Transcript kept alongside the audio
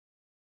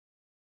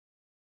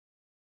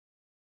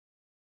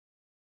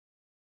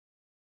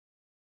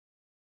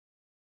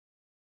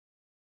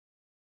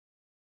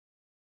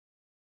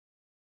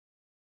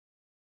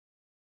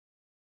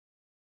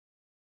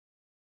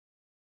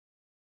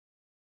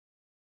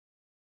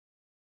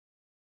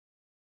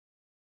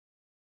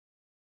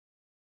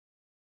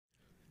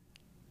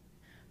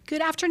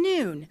Good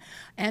afternoon,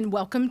 and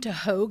welcome to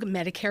Hoag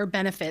Medicare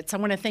Benefits. I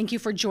want to thank you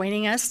for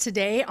joining us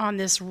today on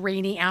this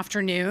rainy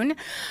afternoon,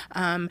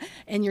 and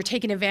you're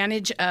taking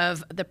advantage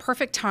of the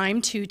perfect time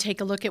to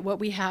take a look at what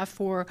we have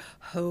for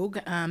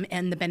Hoag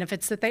and the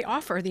benefits that they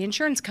offer, the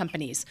insurance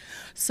companies.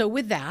 So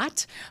with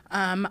that,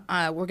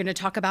 we're going to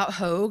talk about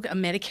Hoag, a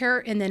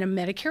Medicare, and then a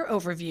Medicare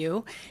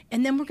overview,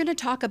 and then we're going to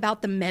talk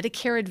about the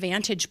Medicare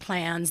Advantage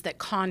plans that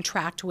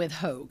contract with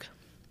Hoag.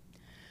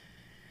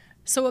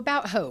 So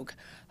about Hoag.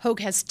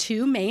 Hoag has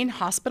 2 main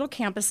hospital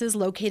campuses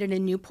located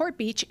in Newport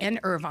Beach and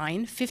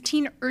Irvine,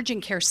 15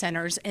 urgent care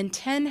centers, and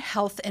 10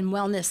 health and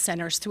wellness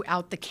centers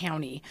throughout the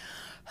county.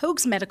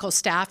 Hoag's medical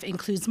staff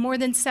includes more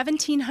than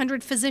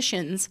 1,700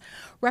 physicians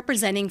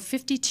representing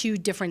 52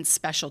 different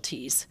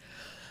specialties.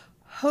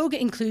 Hoag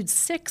includes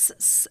 6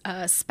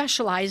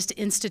 specialized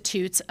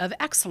institutes of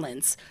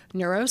excellence: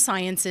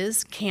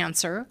 neurosciences,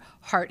 cancer,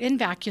 heart and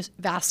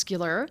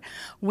vascular,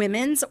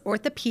 women's,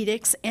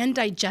 orthopedics, and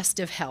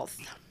digestive health.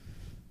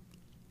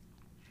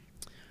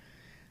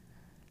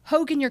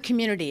 Hoag in your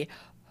community.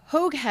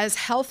 Hoag has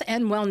health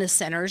and wellness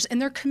centers,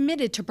 and they're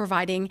committed to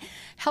providing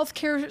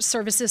healthcare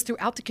services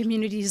throughout the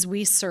communities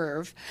we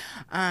serve.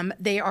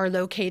 They are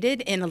located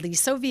in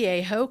Aliso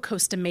Viejo,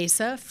 Costa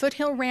Mesa,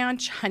 Foothill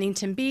Ranch,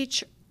 Huntington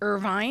Beach,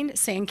 Irvine,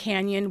 Sand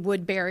Canyon,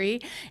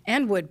 Woodbury,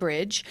 and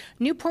Woodbridge,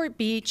 Newport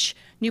Beach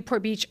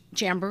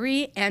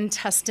Jamboree, and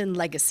Tustin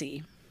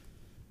Legacy.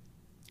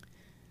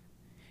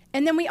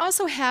 And then we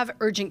also have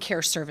urgent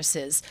care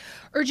services.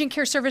 Urgent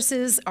care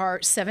services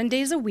are 7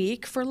 days a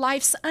week for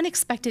life's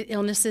unexpected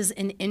illnesses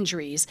and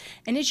injuries.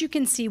 And as you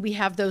can see, we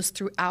have those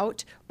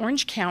throughout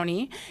Orange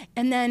County.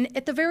 And then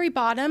at the very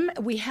bottom,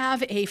 we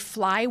have a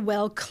Fly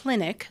Well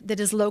clinic that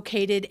is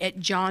located at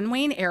John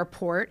Wayne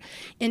Airport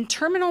in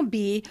Terminal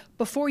B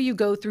before you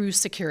go through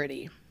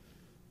security.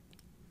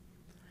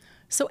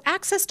 So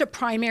access to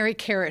primary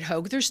care at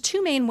Hoag. There's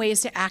 2 main ways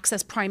to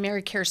access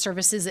primary care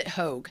services at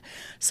Hoag.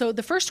 So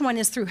the first one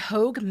is through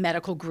Hoag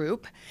Medical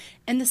Group,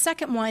 and the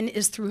second one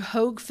is through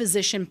Hoag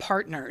Physician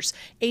Partners,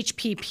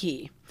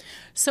 HPP.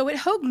 So at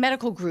Hoag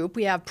Medical Group,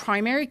 we have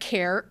primary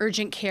care,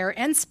 urgent care,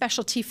 and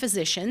specialty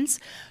physicians.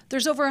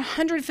 There's over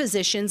 100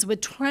 physicians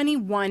with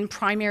 21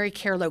 primary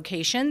care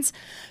locations,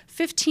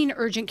 15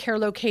 urgent care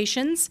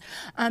locations.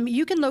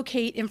 You can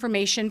locate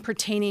information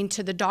pertaining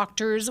to the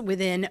doctors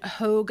within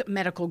Hoag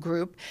Medical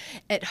Group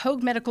at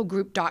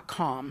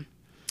hoagmedicalgroup.com.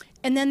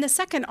 And then the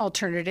second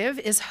alternative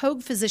is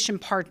Hoag Physician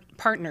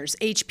Partners,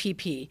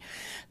 HPP.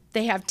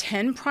 They have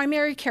 10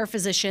 primary care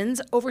physicians,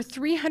 over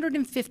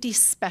 350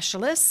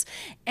 specialists,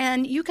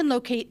 and you can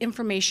locate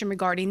information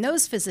regarding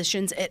those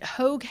physicians at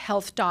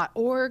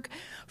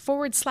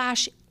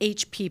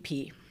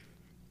hoaghealth.org/HPP.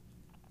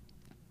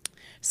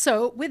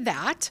 So with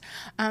that,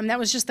 that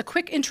was just a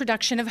quick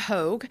introduction of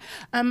Hoag.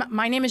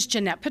 My name is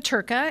Jeanette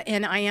Paterka,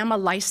 and I am a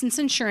licensed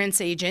insurance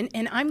agent,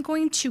 and I'm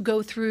going to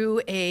go through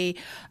a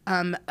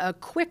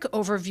quick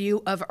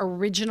overview of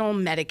Original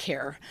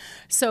Medicare.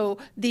 So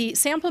the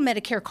sample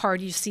Medicare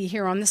card you see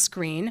here on the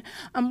screen,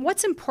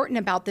 what's important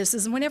about this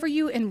is whenever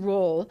you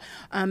enroll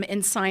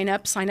and sign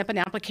up an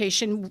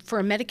application for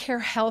a Medicare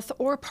Health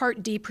or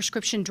Part D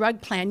prescription drug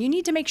plan, you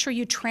need to make sure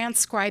you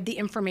transcribe the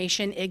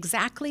information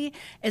exactly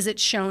as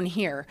it's shown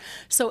here.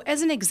 So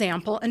as an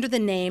example, under the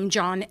name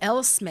John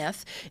L.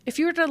 Smith, if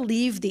you were to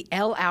leave the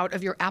L out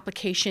of your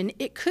application,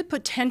 it could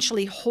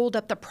potentially hold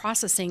up the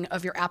processing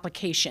of your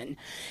application.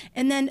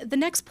 And then the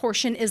next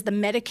portion is the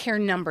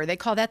Medicare number. They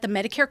call that the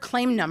Medicare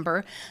claim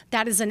number.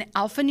 That is an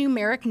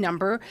alphanumeric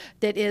number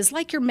that is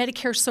like your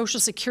Medicare Social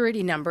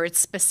Security number. It's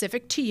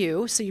specific to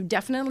you, so you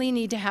definitely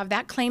need to have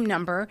that claim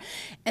number.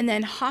 And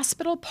then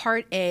hospital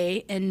Part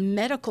A and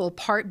medical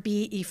Part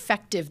B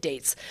effective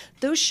dates.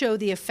 Those show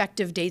the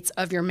effective dates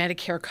of your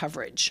Medicare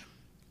coverage.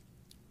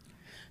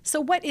 So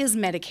what is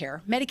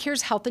Medicare? Medicare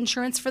is health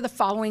insurance for the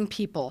following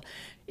people.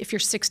 If you're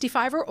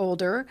 65 or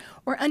older,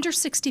 or under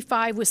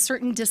 65 with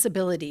certain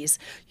disabilities,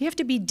 you have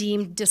to be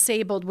deemed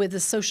disabled with the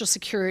Social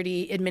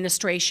Security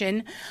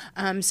Administration,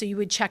 so you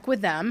would check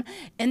with them.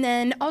 And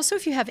then also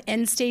if you have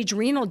end-stage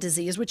renal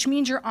disease, which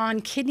means you're on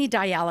kidney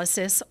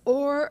dialysis,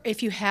 or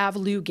if you have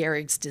Lou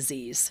Gehrig's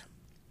disease.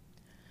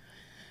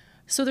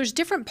 So there's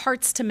different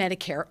parts to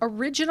Medicare.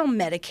 Original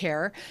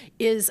Medicare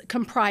is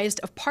comprised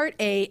of Part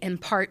A and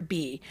Part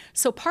B.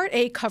 So Part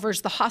A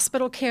covers the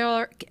hospital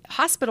care,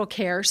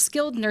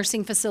 skilled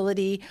nursing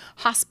facility,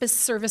 hospice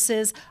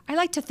services. I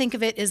like to think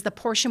of it as the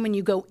portion when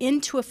you go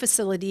into a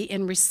facility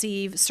and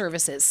receive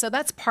services. So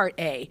that's Part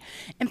A.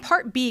 And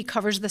Part B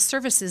covers the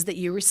services that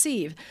you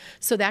receive.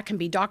 So that can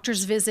be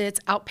doctor's visits,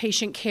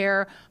 outpatient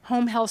care,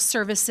 home health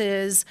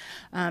services,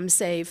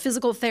 say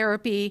physical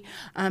therapy.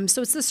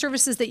 So it's the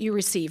services that you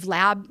receive,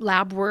 lab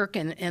work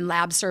and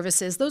lab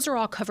services. Those are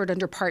all covered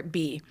under Part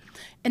B.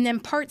 And then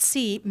Part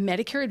C,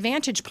 Medicare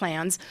Advantage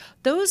plans,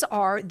 those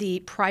are the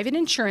private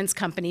insurance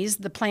companies.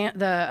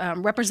 The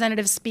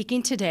representatives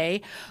speaking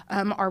today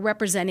are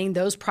representing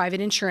those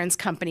private insurance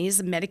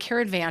companies,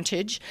 Medicare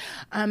Advantage,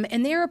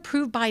 and they are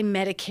approved by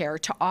Medicare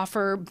to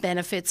offer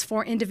benefits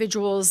for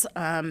individuals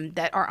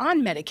that are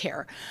on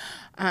Medicare.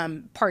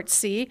 Part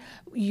C,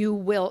 you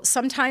will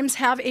sometimes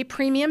have a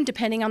premium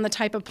depending on the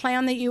type of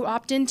plan that you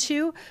opt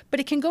into, but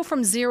it can go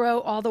from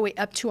 $0 all the way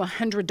up to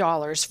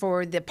 $100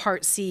 for the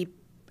Part C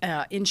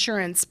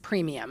insurance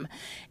premium.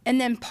 And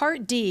then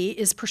Part D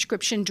is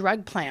prescription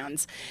drug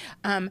plans.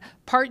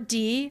 Part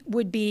D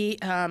would be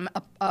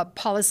a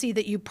policy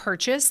that you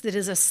purchase that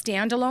is a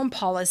standalone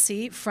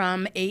policy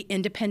from an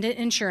independent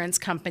insurance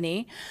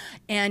company.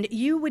 And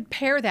you would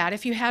pair that,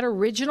 if you had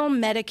original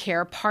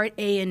Medicare Part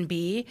A and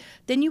B,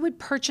 then you would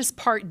purchase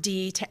Part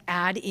D to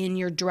add in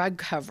your drug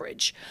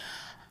coverage.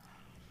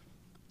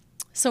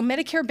 So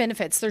Medicare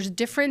benefits, there's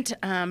different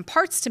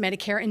parts to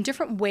Medicare and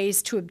different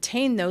ways to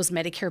obtain those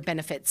Medicare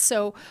benefits.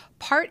 So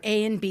Part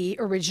A and B,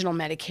 original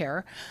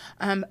Medicare.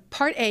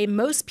 Part A,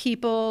 most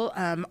people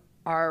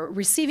are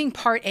receiving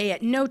Part A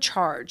at no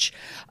charge.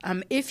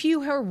 If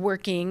you are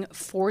working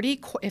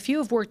if you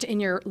have worked in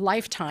your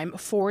lifetime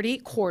 40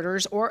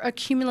 quarters or a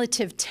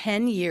cumulative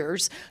 10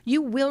 years,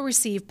 you will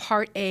receive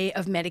Part A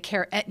of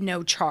Medicare at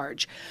no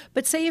charge.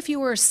 But say if you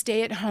were a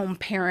stay-at-home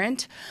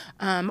parent,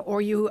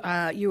 or you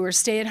were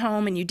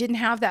stay-at-home and you didn't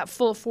have that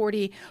full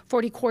 40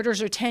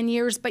 quarters or 10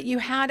 years, but you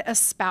had a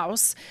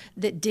spouse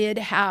that did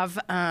have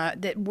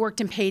that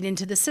worked and paid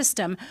into the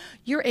system,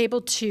 you're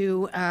able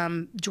to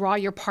draw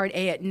your Part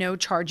A at no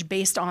charge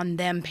based on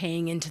them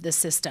paying into the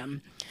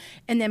system.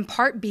 And then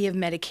Part B of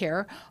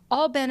Medicare,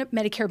 all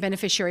Medicare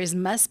beneficiaries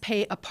must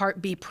pay a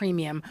Part B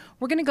premium.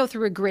 We're going to go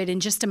through a grid in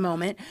just a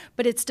moment,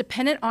 but it's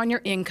dependent on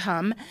your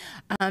income,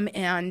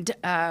 and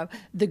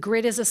the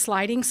grid is a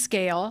sliding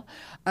scale.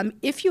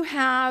 If you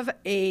have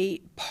a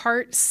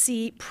Part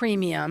C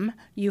premium,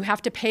 you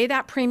have to pay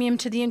that premium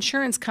to the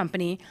insurance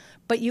company,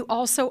 but you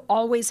also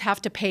always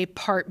have to pay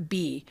Part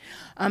B.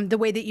 The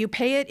way that you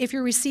pay it, if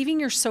you're receiving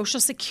your Social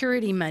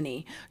Security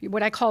money,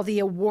 what I call the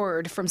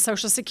award from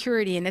Social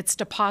Security, and it's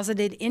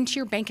deposited into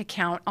your bank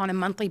account on a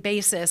monthly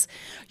basis,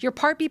 your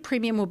Part B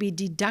premium will be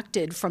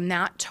deducted from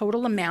that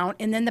total amount,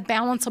 and then the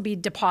balance will be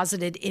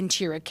deposited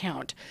into your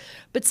account.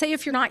 But say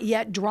if you're not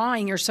yet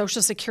drawing your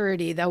Social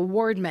Security, the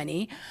award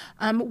money,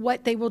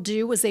 what they will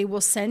do is they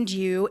will send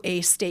you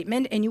a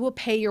statement, and you will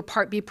pay your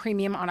Part B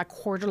premium on a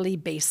quarterly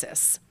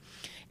basis.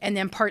 And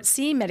then Part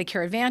C,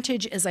 Medicare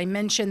Advantage, as I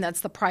mentioned,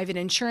 that's the private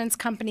insurance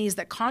companies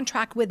that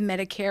contract with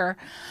Medicare.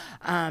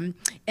 And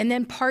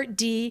then Part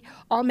D,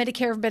 all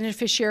Medicare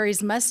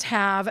beneficiaries must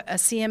have a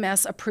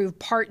CMS-approved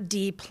Part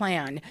D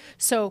plan.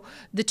 So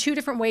the two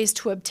different ways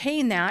to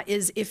obtain that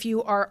is if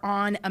you are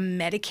on a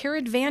Medicare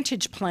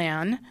Advantage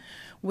plan,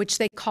 which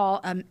they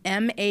call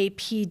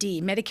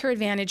MAPD, Medicare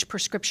Advantage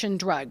prescription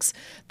drugs.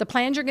 The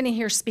plans you're going to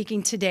hear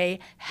speaking today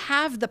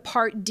have the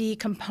Part D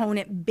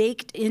component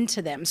baked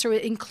into them. So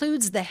it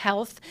includes the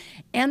health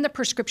and the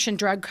prescription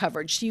drug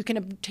coverage. So you can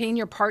obtain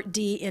your Part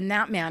D in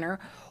that manner,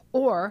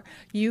 or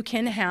you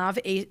can have,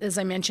 as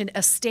I mentioned, a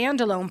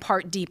standalone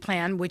Part D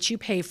plan, which you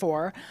pay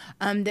for,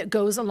 that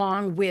goes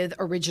along with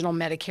original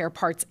Medicare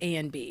Parts A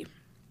and B.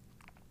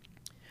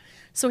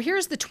 So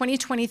here's the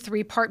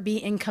 2023 Part B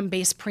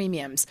income-based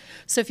premiums.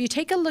 So if you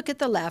take a look at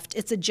the left,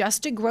 it's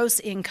adjusted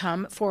gross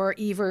income for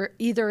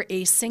either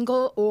a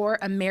single or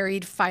a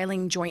married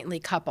filing jointly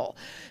couple.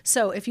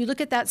 So if you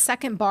look at that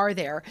second bar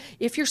there,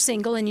 if you're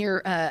single and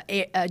your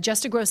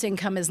adjusted gross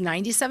income is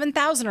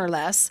 $97,000 or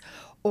less,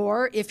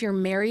 or if you're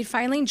married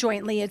filing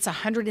jointly, it's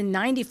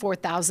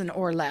 $194,000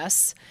 or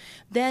less,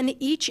 then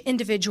each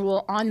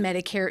individual on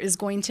Medicare is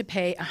going to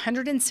pay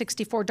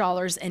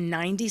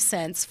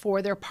 $164.90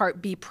 for their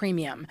Part B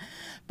premium.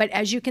 But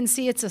as you can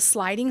see, it's a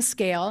sliding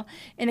scale,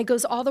 and it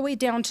goes all the way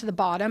down to the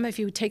bottom. If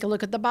you take a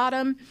look at the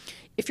bottom,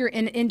 if you're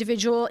an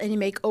individual and you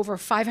make over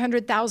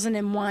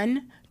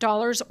 $500,001,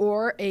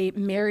 or a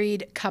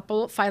married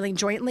couple filing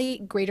jointly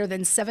greater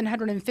than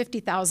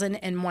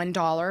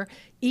 $750,001,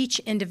 each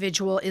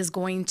individual is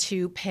going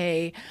to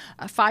pay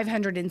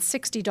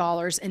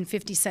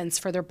 $560.50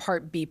 for their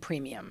Part B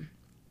premium.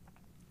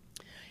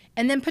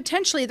 And then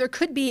potentially there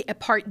could be a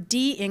Part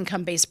D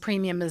income-based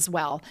premium as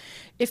well.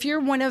 If you're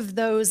one of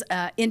those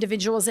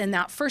individuals in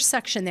that first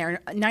section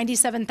there,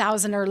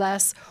 $97,000 or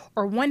less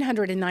or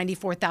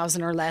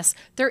 $194,000 or less,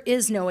 there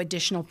is no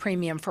additional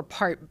premium for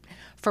Part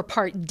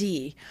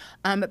D.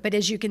 But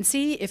as you can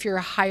see, if you're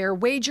a higher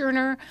wage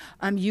earner,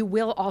 you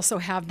will also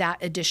have that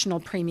additional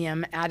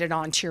premium added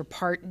on to your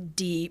Part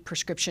D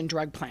prescription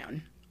drug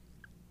plan.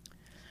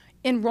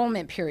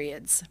 Enrollment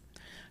periods.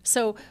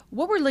 So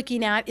what we're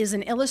looking at is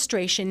an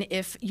illustration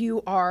if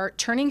you are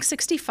turning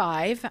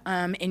 65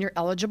 and you're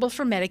eligible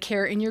for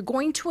Medicare and you're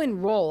going to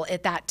enroll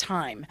at that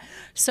time.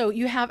 So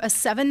you have a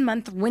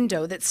 7-month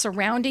window that's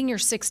surrounding your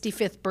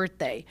 65th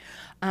birthday.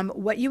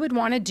 what you would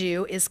want to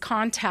do is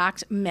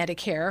contact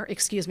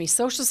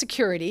Social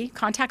Security,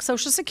 contact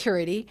Social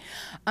Security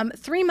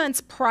 3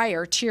 months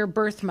prior to your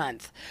birth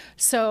month.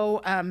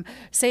 So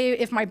say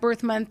if my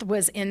birth month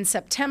was in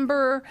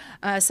September,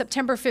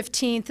 September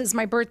 15th is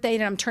my birth date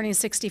and I'm turning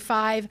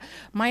 65,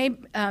 my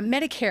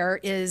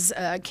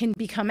Medicare can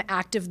become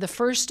active the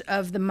first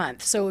of the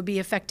month. So it would be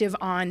effective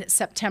on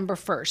September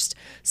 1st.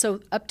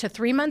 So up to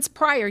 3 months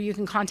prior, you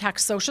can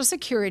contact Social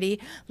Security,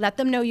 let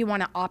them know you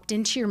want to opt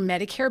into your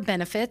Medicare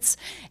benefits,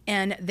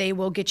 and they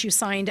will get you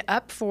signed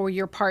up for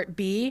your Part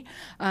B.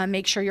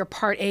 Make sure your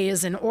Part A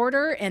is in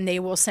order, and they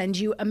will send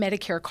you a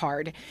Medicare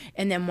card.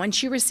 And then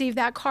once you receive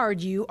that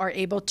card, you are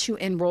able to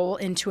enroll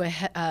into a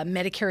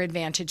Medicare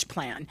Advantage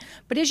plan.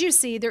 But as you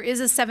see, there is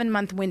a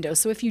 7-month window.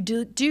 So if you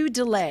do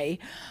delay,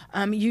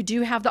 you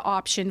do have the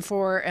option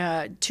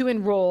to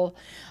enroll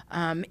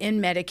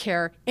in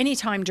Medicare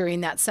anytime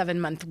during that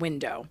 7-month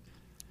window.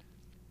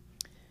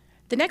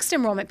 The next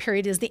enrollment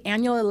period is the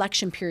annual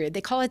election period.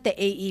 They call it the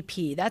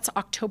AEP. That's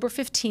October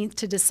 15th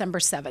to December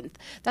 7th.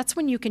 That's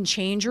when you can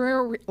change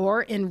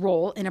or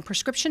enroll in a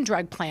prescription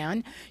drug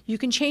plan. You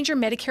can change your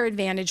Medicare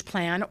Advantage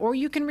plan, or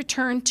you can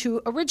return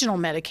to original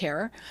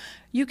Medicare.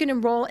 You can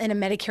enroll in a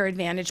Medicare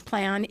Advantage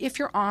plan if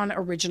you're on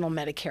original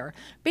Medicare.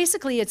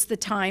 Basically, it's the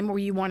time where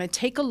you want to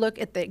take a look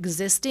at the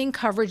existing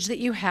coverage that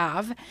you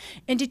have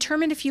and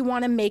determine if you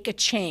want to make a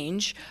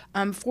change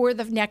for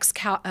the next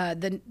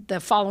the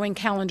following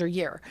calendar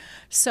year.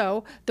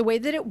 So the way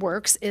that it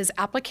works is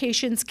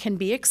applications can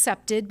be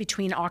accepted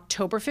between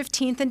October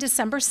 15th and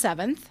December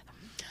 7th.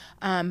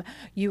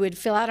 You would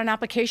fill out an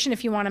application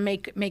if you want to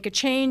make a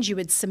change. You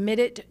would submit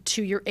it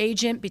to your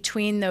agent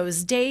between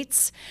those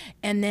dates,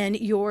 and then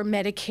your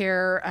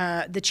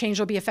Medicare, the change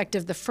will be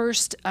effective the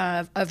 1st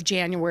of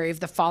January of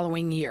the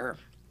following year.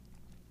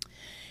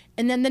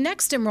 And then the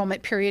next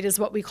enrollment period is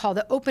what we call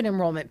the open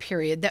enrollment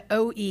period, the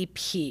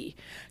OEP.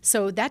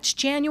 So that's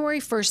January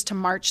 1st to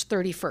March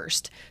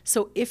 31st.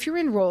 So if you're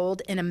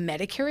enrolled in a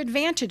Medicare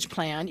Advantage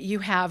plan, you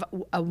have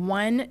a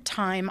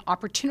one-time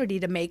opportunity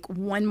to make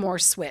one more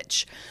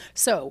switch.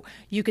 So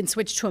you can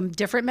switch to a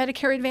different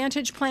Medicare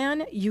Advantage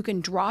plan. You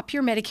can drop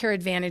your Medicare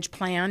Advantage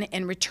plan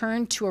and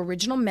return to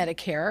original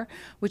Medicare,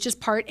 which is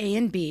Part A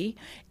and B.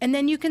 And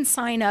then you can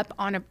sign up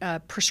on a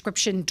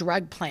prescription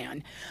drug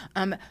plan.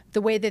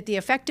 The way that the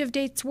effective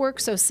dates work,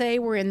 so say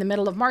we're in the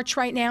middle of March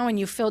right now and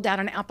you filled out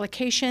an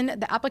application,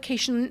 the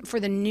application for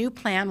the new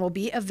plan will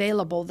be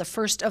available the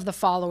 1st of the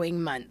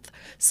following month.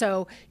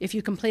 So if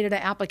you completed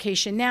an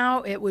application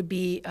now, it would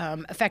be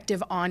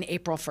effective on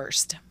April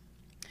 1st.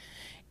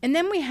 And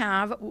then we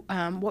have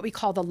what we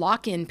call the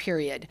lock-in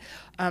period.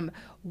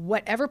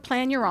 Whatever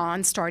plan you're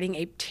on starting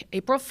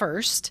April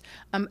 1st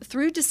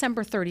through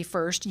December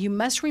 31st, you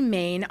must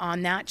remain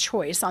on that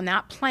choice, on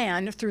that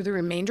plan through the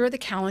remainder of the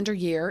calendar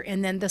year,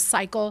 and then the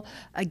cycle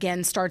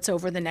again starts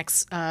over the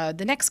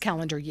next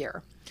calendar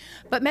year.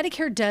 But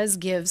Medicare does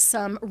give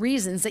some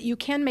reasons that you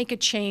can make a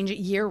change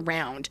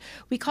year-round.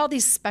 We call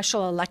these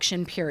special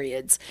election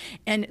periods.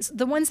 And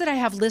the ones that I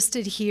have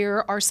listed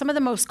here are some of the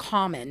most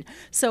common.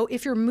 So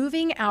if you're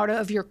moving out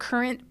of your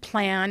current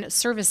plan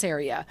service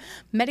area,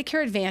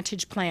 Medicare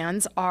Advantage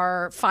plans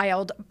are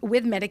filed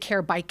with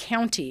Medicare by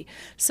county.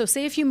 So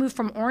say if you move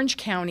from Orange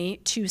County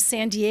to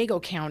San Diego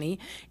County,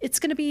 it's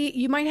going to be,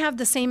 you might have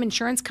the same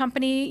insurance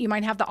company, you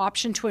might have the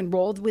option to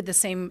enroll with the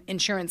same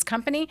insurance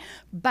company,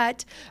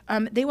 but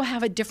they will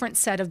have a different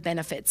set of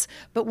benefits.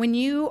 But when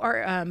you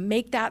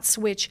make that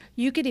switch,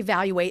 you could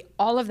evaluate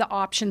all of the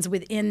options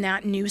within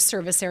that new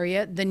service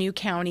area, the new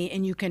county,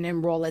 and you can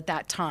enroll at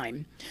that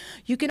time.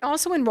 You can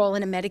also enroll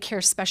in a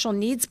Medicare special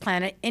needs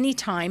plan at any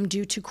time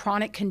due to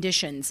chronic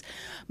conditions.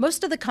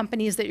 Most of the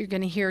companies that you're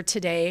going to hear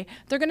today,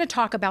 they're going to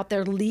talk about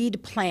their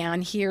lead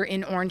plan here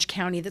in Orange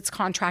County that's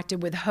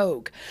contracted with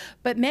Hoag.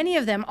 But many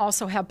of them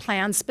also have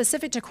plans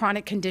specific to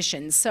chronic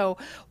conditions. So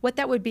what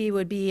that would be a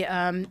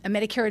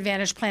Medicare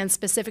Advantage plan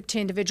specific to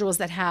individuals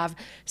that have,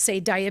 say,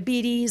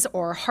 diabetes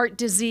or heart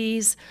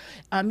disease.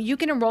 You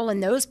can enroll in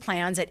those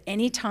plans at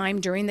any time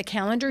during the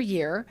calendar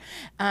year,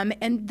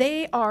 and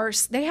they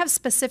have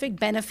specific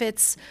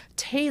benefits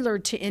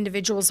tailored to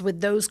individuals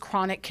with those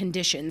chronic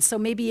conditions. So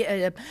maybe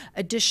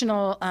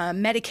additional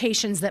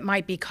medications that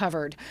might be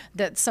covered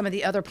that some of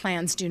the other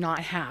plans do not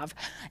have.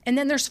 And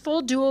then there's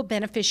full dual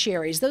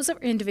beneficiaries. Those are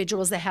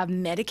individuals that have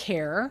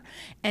Medicare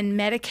and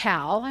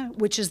Medi-Cal,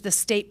 which is the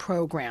state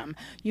program.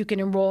 You can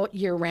enroll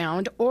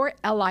year-round, or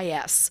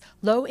LIS,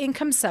 low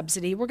income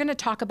subsidy. We're going to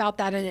talk about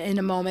that in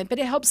a moment, but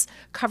it helps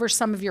cover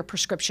some of your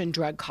prescription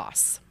drug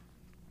costs.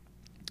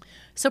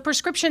 So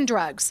prescription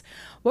drugs,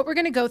 what we're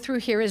going to go through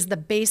here is the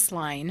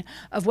baseline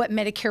of what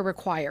Medicare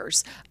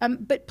requires.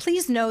 But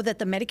please know that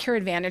the Medicare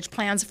Advantage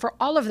plans, for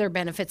all of their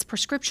benefits,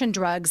 prescription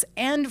drugs,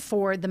 and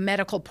for the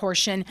medical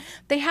portion,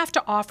 they have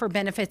to offer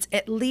benefits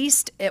at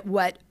least at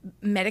what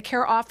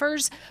Medicare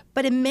offers,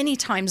 but in many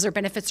times their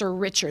benefits are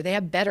richer. They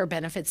have better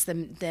benefits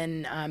than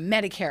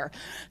Medicare.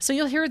 So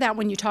you'll hear that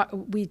when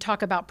we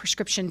talk about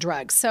prescription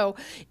drugs. So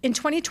in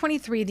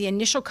 2023, the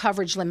initial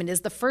coverage limit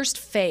is the first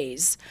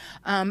phase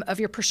of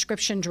your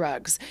prescription prescription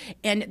drugs.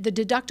 And the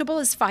deductible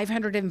is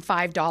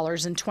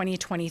 $505 in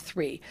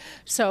 2023.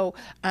 So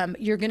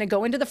you're going to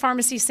go into the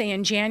pharmacy, say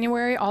in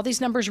January, all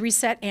these numbers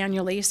reset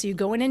annually. So you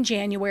go in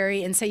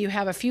January and say you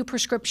have a few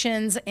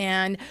prescriptions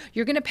and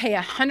you're going to pay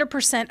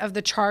 100% of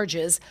the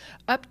charges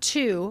up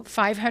to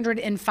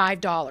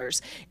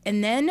 $505.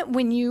 And then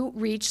when you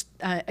reach,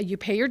 you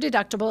pay your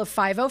deductible of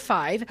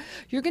 $505,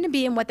 you're going to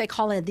be in what they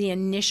call the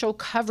initial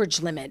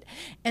coverage limit.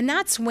 And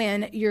that's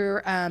when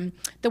you're,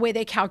 the way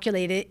they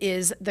calculate it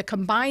is the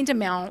combined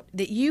amount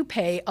that you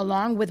pay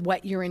along with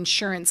what your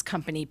insurance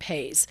company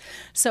pays.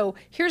 So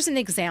here's an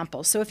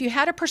example. So if you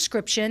had a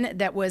prescription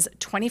that was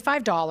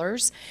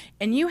 $25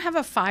 and you have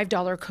a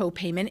 $5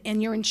 copayment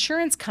and your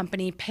insurance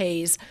company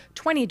pays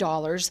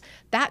 $20,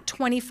 that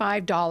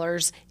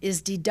 $25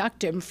 is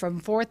deducted from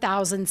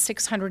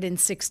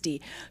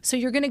 $4,660. So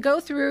you're going to go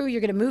through,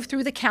 you're going to move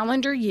through the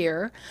calendar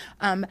year,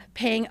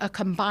 paying a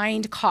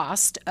combined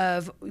cost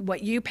of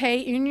what you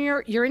pay and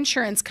your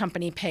insurance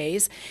company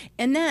pays.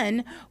 And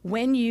then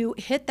when you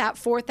hit that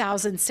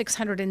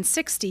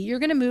 $4,660, you're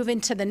going to move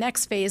into the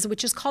next phase,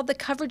 which is called the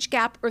coverage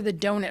gap or the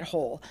donut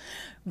hole.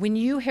 When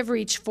you have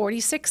reached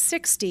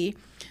 $4,660,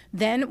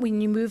 then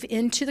when you move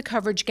into the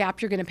coverage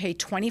gap, you're going to pay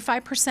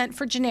 25%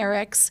 for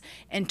generics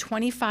and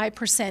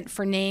 25%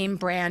 for name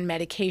brand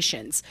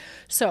medications.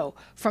 So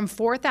from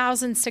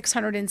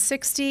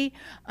 $4,660,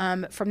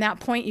 from that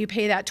point, you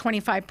pay that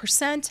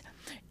 25%.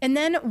 And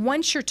then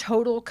once your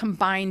total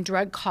combined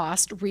drug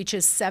cost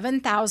reaches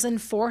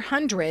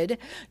 $7,400,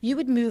 you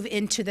would move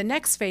into the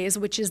next phase,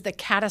 which is the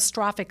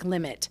catastrophic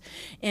limit.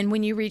 And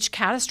when you reach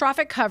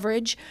catastrophic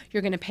coverage,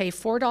 you're going to pay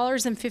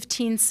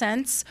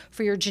 $4.15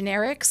 for your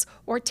generics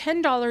or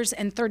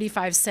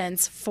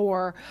 $10.35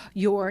 for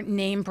your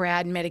name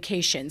brand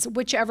medications,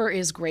 whichever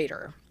is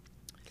greater.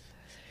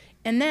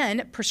 And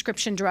then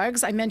prescription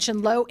drugs, I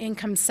mentioned low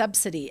income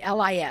subsidy,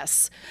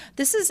 LIS.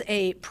 This is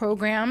a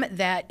program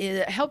that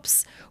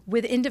helps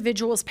with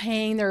individuals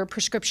paying their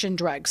prescription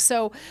drugs.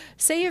 So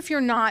say if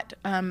you're not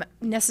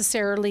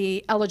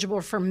necessarily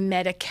eligible for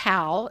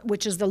Medi-Cal,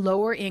 which is the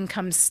lower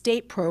income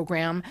state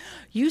program,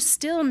 you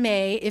still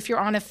may, if you're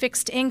on a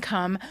fixed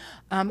income,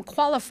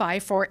 qualify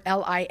for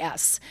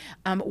LIS.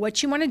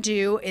 What you want to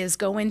do is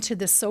go into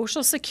the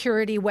Social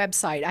Security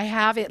website. I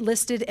have it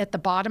listed at the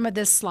bottom of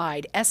this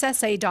slide,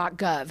 ssa.gov.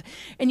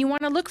 And you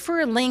want to look for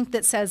a link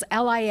that says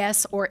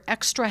LIS or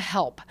extra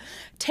help.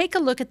 Take a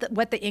look at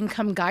what the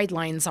income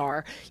guidelines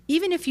are.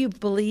 Even if you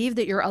believe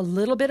that you're a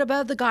little bit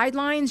above the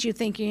guidelines, you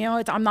think,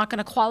 I'm not going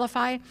to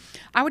qualify,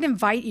 I would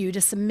invite you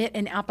to submit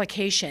an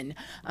application.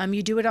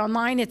 You do it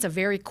online. It's a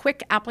very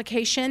quick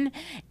application.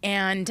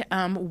 And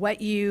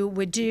what you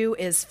would do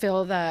is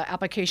fill the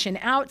application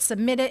out,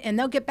 submit it, and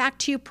they'll get back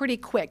to you pretty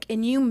quick.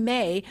 And you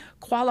may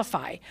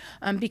qualify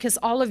because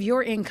all of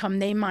your income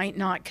they might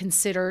not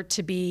consider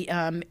to be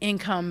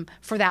income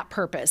for that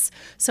purpose.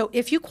 So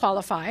if you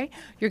qualify,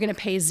 you're going to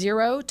pay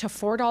 $0 to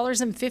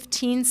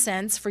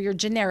 $4.15 for your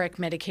generic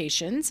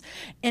medications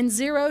and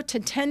 $0 to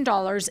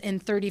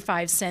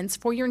 $10.35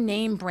 for your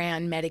name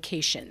brand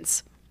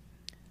medications.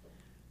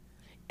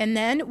 And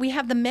then we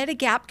have the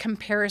Medigap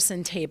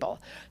comparison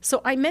table.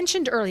 So I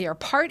mentioned earlier,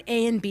 Part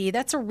A and B,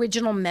 that's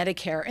original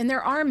Medicare, and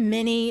there are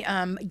many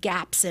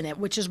gaps in it,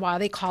 which is why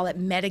they call it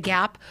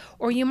Medigap,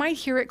 or you might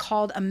hear it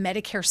called a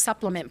Medicare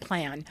supplement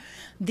plan.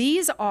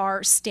 These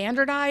are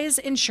standardized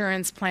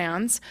insurance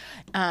plans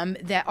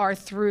that are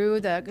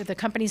through, the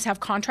companies have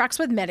contracts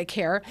with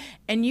Medicare,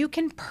 and you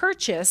can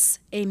purchase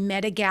a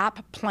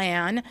Medigap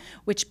plan,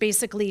 which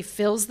basically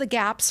fills the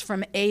gaps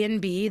from A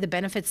and B, the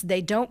benefits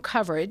they don't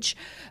coverage,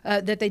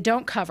 that they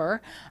don't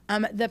cover.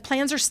 The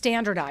plans are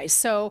standardized.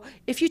 So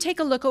if you take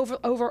a look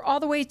over all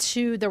the way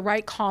to the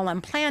right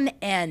column, Plan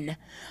N,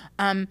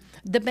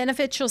 the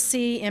benefits you'll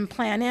see in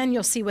Plan N,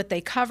 you'll see what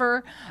they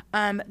cover.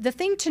 The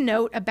thing to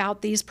note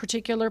about these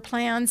particular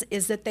plans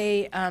is that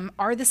they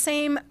are the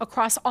same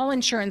across all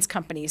insurance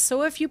companies.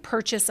 So if you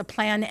purchase a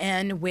Plan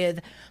N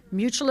with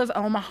Mutual of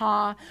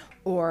Omaha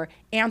or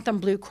Anthem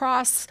Blue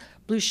Cross,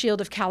 Blue Shield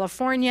of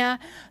California,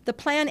 the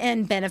Plan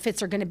N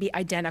benefits are going to be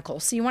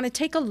identical. So you want to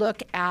take a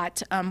look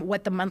at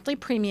what the monthly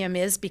premium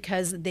is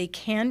because they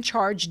can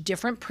charge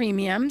different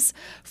premiums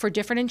for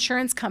different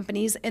insurance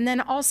companies. And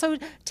then also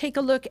take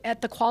a look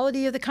at the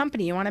quality of the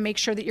company. You want to make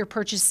sure that you're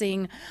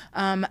purchasing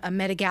a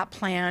Medigap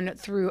plan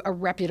through a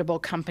reputable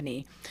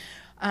company.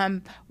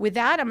 With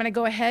that, I'm going to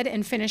go ahead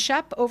and finish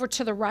up. Over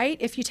to the right,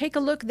 if you take a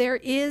look, there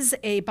is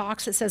a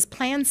box that says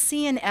Plan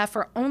C and F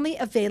are only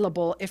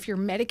available if your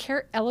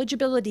Medicare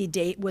eligibility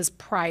date was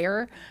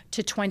prior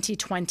to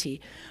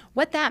 2020.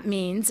 What that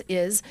means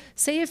is,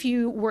 say if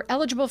you were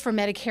eligible for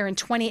Medicare in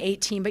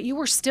 2018, but you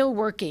were still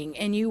working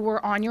and you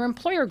were on your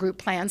employer group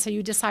plan, so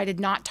you decided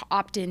not to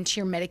opt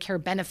into your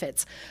Medicare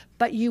benefits,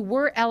 but you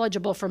were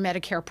eligible for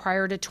Medicare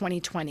prior to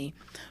 2020.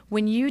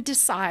 When you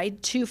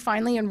decide to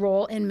finally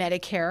enroll in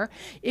Medicare,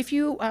 if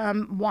you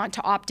want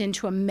to opt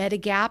into a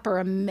Medigap or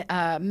a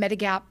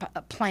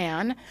Medigap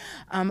plan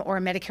or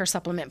a Medicare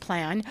supplement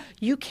plan,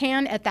 you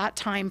can at that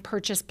time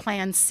purchase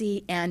Plan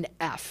C and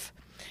F.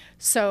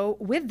 So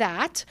with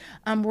that,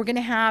 we're going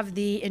to have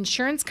the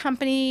insurance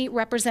company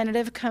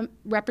representatives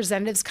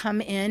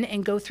come in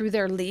and go through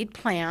their lead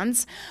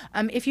plans.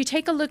 If you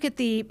take a look at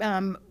the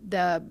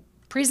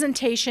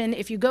presentation,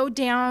 if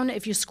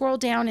you scroll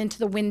down into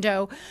the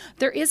window,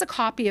 there is a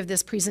copy of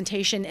this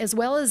presentation as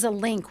well as a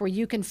link where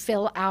you can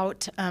fill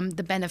out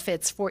the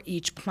benefits for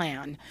each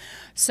plan.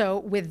 So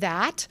with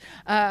that,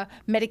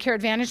 Medicare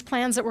Advantage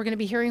plans that we're going to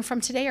be hearing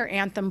from today are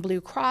Anthem Blue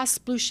Cross,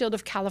 Blue Shield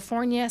of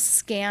California,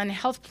 SCAN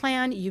Health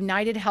Plan,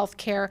 United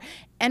Healthcare,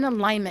 and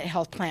Alignment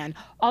Health Plan.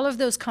 All of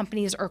those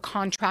companies are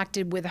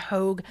contracted with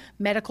Hoag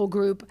Medical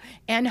Group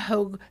and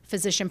Hoag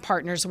Physician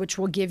Partners, which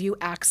will give you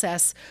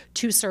access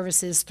to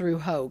services through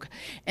Hoag.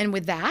 And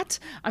with that,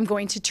 I'm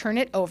going to turn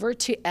it over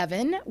to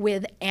Evan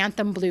with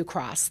Anthem Blue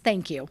Cross.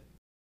 Thank you.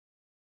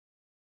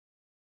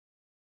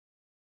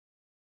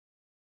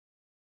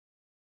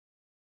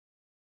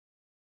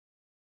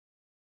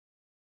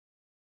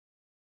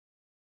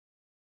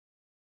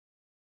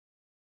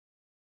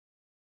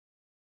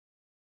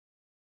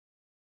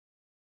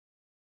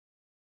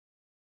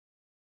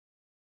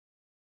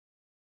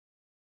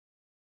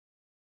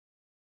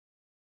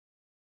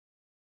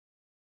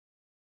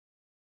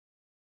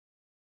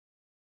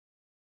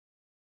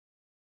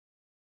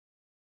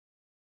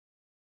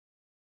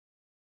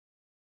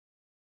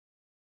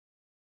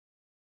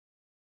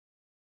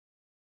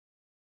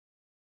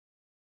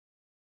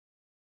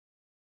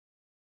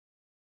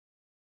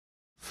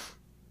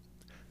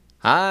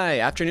 Hi,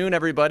 afternoon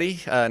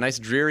everybody. Nice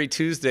dreary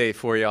Tuesday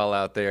for y'all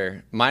out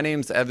there. My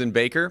name's Evan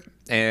Baker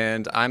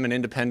and I'm an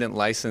independent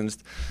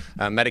licensed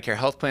Medicare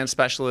health plan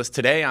specialist.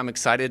 Today I'm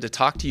excited to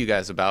talk to you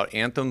guys about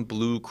Anthem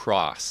Blue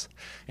Cross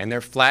and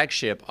their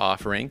flagship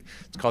offering.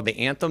 It's called the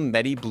Anthem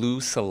Medi Blue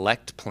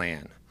Select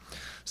Plan.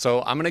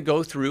 So I'm going to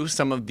go through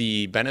some of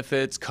the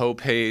benefits,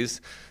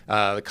 co-pays,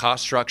 the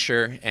cost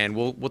structure, and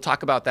we'll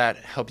talk about that,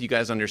 help you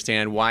guys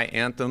understand why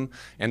Anthem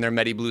and their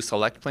Medi Blue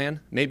Select Plan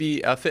may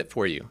be a fit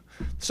for you.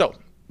 So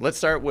let's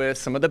start with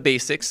some of the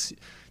basics.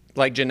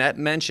 Like Jeanette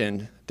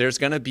mentioned, there's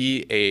going to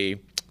be a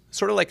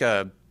sort of like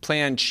a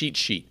plan cheat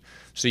sheet,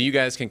 so you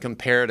guys can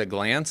compare at a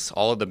glance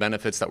all of the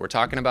benefits that we're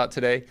talking about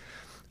today.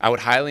 I would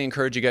highly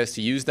encourage you guys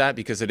to use that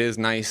because it is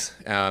nice.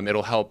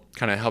 It'll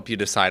help you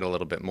decide a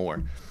little bit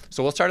more.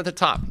 So we'll start at the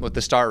top with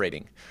the star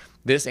rating.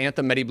 This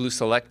Anthem Medi Blue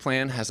Select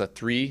Plan has a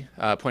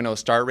 3.0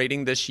 star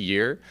rating this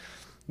year.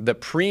 The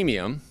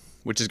premium,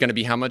 which is going to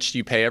be how much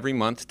you pay every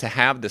month to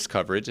have this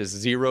coverage,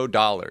 is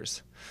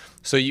 $0.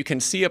 So you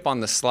can see up on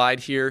the slide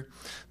here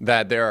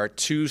that there are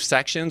two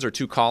sections or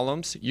two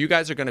columns. You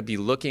guys are going to be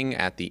looking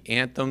at the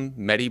Anthem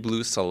Medi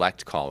Blue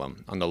Select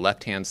column on the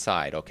left-hand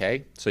side,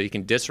 okay? So you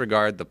can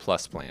disregard the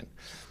plus plan.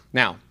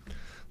 Now,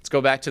 let's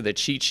go back to the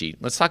cheat sheet.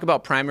 Let's talk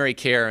about primary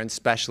care and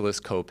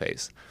specialist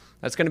copays.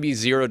 That's going to be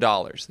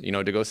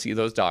 $0, to go see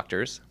those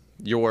doctors.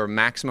 Your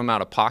maximum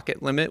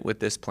out-of-pocket limit with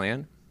this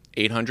plan,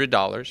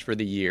 $800 for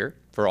the year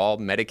for all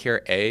Medicare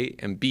A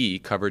and B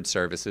covered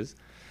services.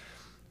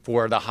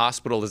 For the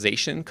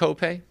hospitalization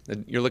copay,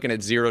 you're looking at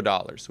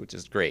 $0, which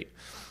is great.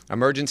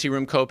 Emergency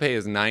room copay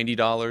is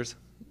 $90.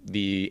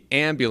 The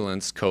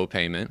ambulance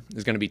copayment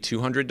is going to be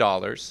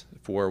 $200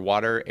 for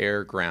water,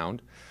 air,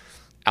 ground.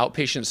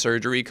 Outpatient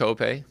surgery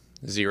copay,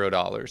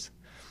 $0.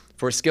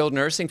 For skilled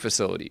nursing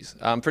facilities,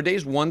 for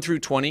days 1 through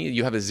 20,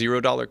 you have a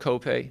 $0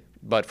 copay,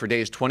 but for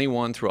days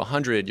 21 through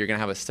 100, you're going to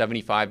have a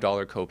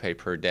 $75 copay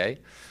per day.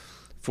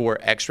 For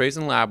x-rays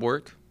and lab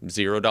work,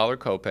 $0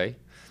 copay.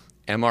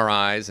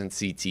 MRIs and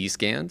CT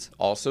scans,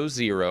 also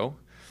 $0.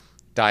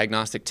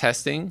 Diagnostic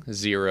testing,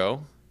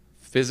 $0.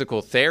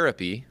 Physical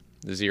therapy,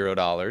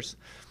 $0.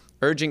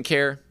 Urgent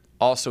care,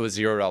 also a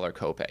 $0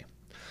 copay.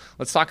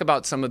 Let's talk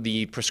about some of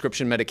the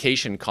prescription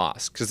medication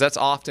costs, because that's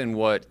often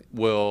what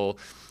will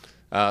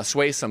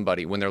sway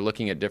somebody when they're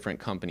looking at different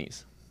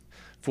companies.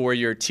 For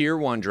your Tier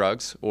 1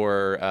 drugs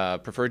or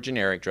preferred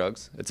generic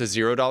drugs, it's a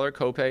 $0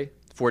 copay.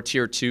 For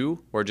Tier 2,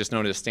 or just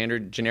known as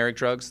standard generic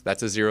drugs,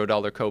 that's a $0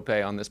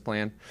 copay on this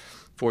plan.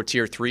 For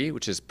Tier 3,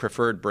 which is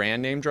preferred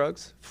brand name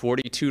drugs,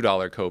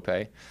 $42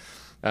 copay.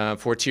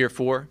 For Tier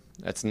 4,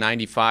 that's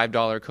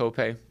 $95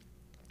 copay.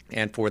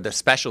 And for the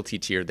specialty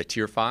tier, the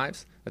Tier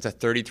 5s, that's a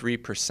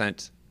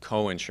 33%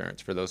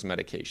 co-insurance for those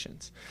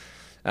medications.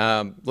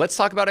 Let's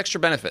talk about extra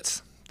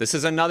benefits. This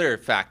is another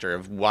factor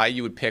of why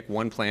you would pick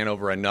one plan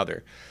over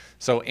another.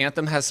 So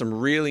Anthem has some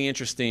really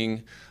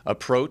interesting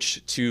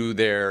approach to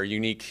their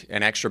unique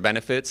and extra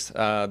benefits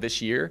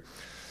this year.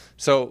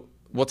 So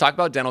we'll talk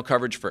about dental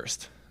coverage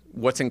first.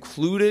 What's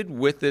included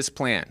with this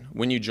plan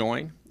when you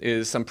join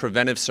is some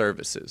preventive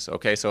services,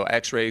 okay? So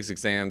x-rays,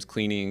 exams,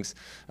 cleanings,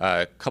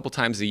 a couple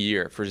times a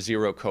year for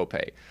 $0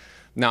 copay.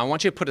 Now, I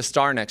want you to put a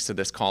star next to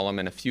this column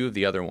and a few of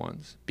the other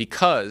ones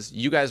because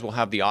you guys will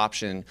have the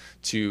option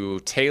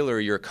to tailor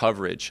your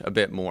coverage a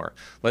bit more.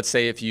 Let's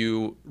say if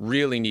you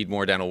really need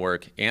more dental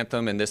work,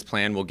 Anthem and this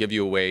plan will give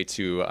you a way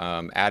to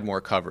add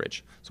more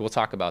coverage. So we'll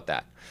talk about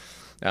that.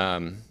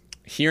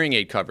 Hearing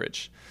aid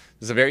coverage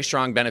is a very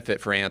strong benefit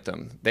for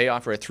Anthem. They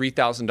offer a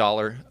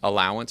 $3,000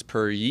 allowance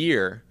per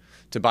year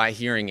to buy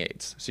hearing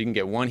aids. So you can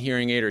get 1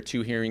 hearing aid or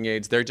 2 hearing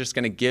aids. They're just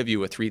going to give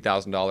you a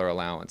 $3,000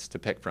 allowance to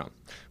pick from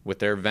with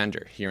their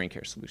vendor, Hearing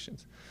Care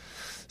Solutions.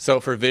 So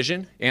for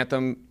vision,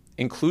 Anthem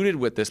included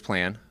with this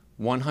plan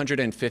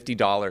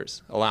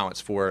 $150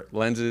 allowance for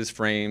lenses,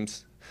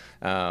 frames.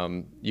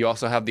 You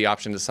also have the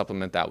option to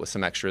supplement that with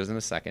some extras in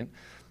a second.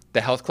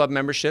 The health club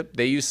membership,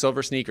 they use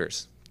silver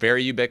sneakers.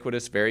 Very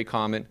ubiquitous, very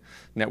common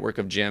network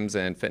of gyms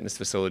and fitness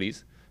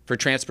facilities. For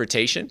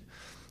transportation,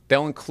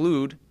 they'll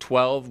include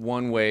 12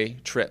 one-way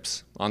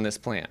trips on this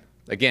plan.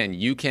 Again,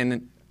 you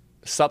can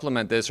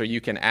supplement this or you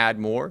can add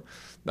more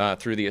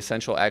through the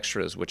essential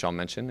extras, which I'll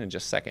mention in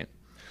just a second.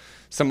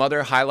 Some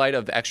other highlight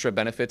of the extra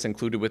benefits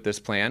included with this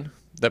plan: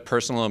 the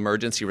personal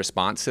emergency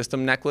response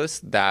system necklace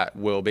that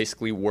will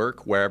basically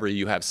work wherever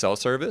you have cell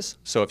service.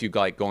 So if you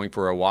like going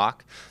for a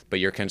walk, but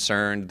you're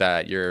concerned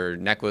that your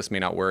necklace may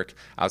not work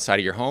outside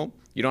of your home,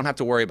 you don't have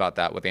to worry about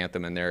that with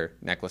Anthem and their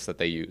necklace that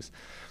they use.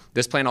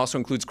 This plan also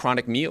includes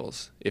chronic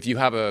meals. If you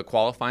have a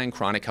qualifying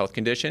chronic health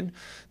condition,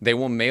 they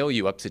will mail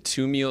you up to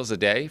 2 meals a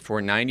day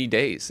for 90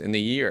 days in the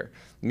year,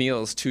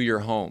 meals to your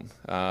home.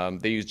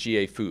 They use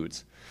GA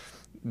Foods.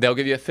 They'll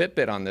give you a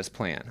Fitbit on this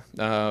plan.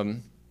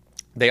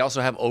 They also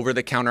have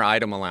over-the-counter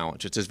item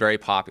allowance, which is very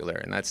popular,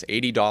 and that's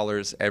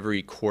 $80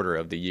 every quarter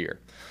of the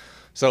year.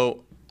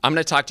 So I'm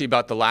going to talk to you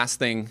about the last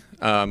thing,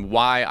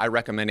 why I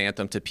recommend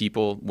Anthem to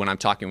people when I'm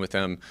talking with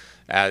them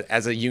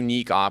as a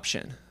unique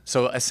option.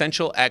 So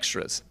essential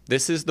extras.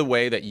 This is the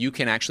way that you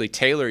can actually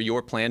tailor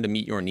your plan to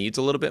meet your needs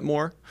a little bit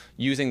more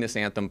using this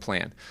Anthem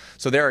plan.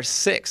 So there are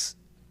 6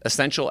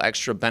 essential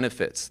extra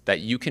benefits that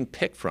you can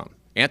pick from.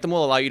 Anthem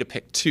will allow you to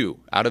pick 2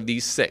 out of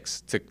these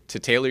 6 to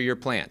tailor your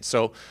plan.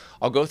 So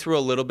I'll go through a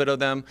little bit of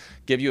them,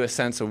 give you a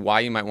sense of why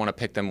you might want to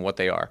pick them and what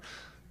they are.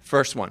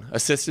 First one,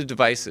 assistive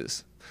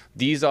devices.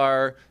 These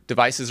are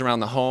devices around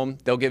the home.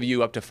 They'll give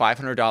you up to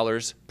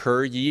 $500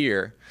 per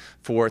year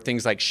for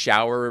things like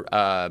shower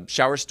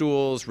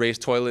stools,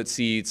 raised toilet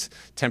seats,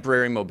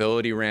 temporary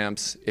mobility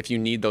ramps, if you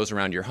need those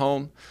around your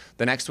home.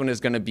 The next one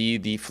is going to be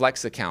the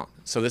Flex account.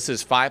 So this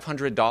is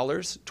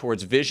 $500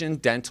 towards vision,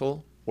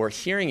 dental, or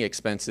hearing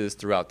expenses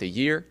throughout the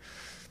year.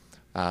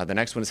 The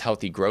next one is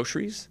healthy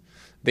groceries.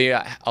 They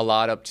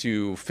allot up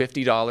to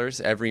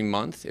 $50 every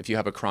month if you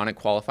have a chronic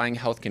qualifying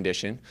health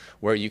condition,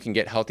 where you can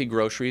get healthy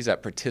groceries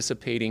at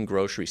participating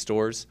grocery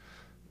stores.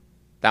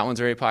 That one's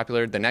very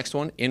popular. The next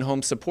one,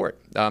 in-home support.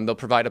 They'll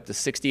provide up to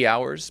 60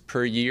 hours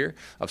per year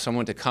of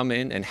someone to come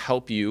in and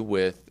help you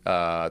with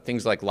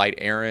things like light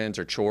errands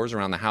or chores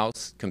around the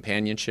house,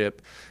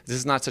 companionship. This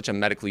is not such a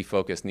medically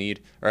focused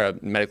need or a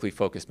medically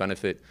focused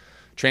benefit.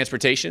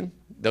 Transportation,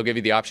 they'll give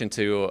you the option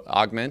to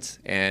augment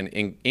and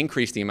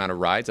increase the amount of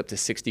rides, up to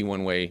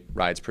 61-way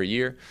rides per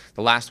year.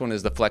 The last one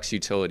is the Flex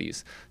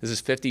Utilities. This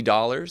is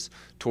 $50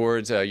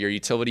 towards your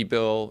utility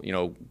bill,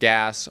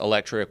 gas,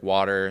 electric,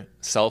 water,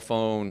 cell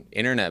phone,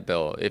 internet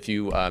bill, if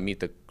you meet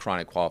the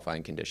chronic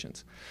qualifying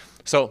conditions.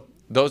 So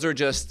those are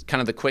just kind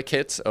of the quick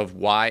hits of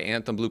why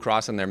Anthem Blue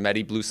Cross and their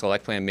Medi Blue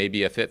Select Plan may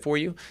be a fit for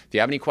you. If you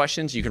have any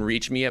questions, you can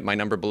reach me at my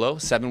number below,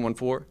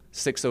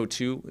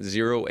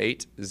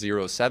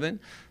 714-602-0807.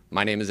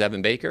 My name is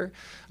Evan Baker.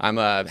 I'm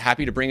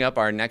happy to bring up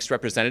our next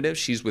representative.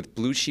 She's with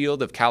Blue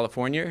Shield of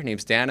California. Her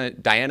name's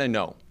Diana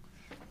No.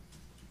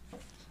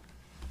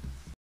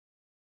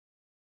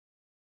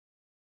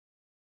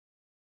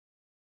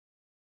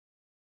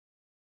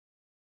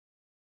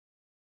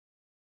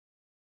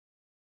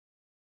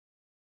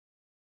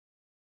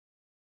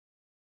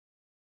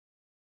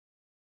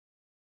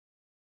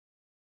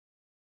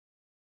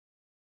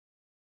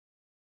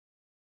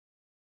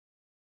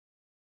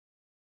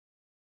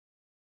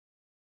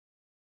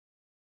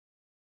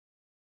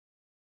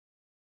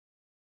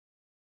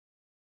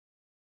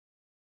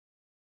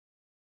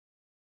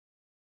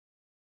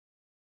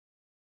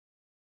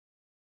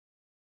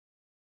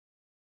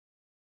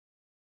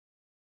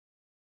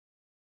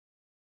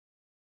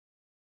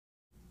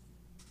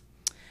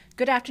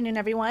 Good afternoon,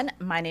 everyone.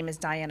 My name is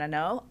Diana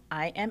No.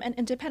 I am an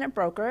independent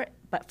broker,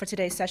 but for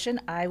today's session,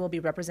 I will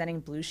be representing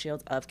Blue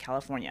Shield of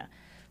California.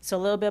 So a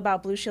little bit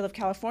about Blue Shield of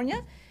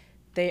California.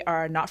 They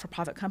are a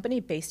not-for-profit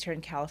company based here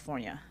in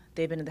California.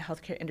 They've been in the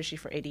healthcare industry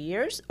for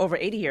over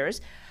 80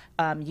 years.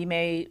 You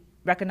may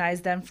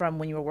recognize them from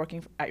when you were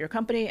working at your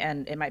company,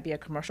 and it might be a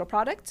commercial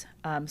product.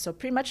 So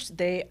pretty much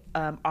they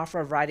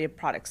offer a variety of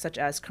products, such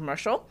as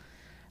commercial,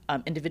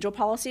 individual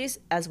policies,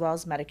 as well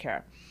as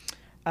Medicare.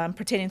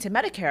 Pertaining to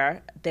Medicare,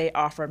 they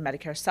offer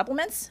Medicare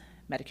supplements,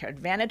 Medicare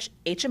Advantage,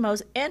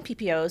 HMOs, and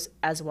PPOs,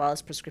 as well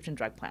as prescription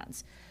drug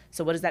plans.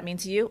 So what does that mean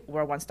to you?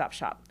 We're a one-stop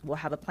shop. We'll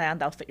have a plan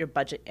that'll fit your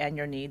budget and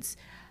your needs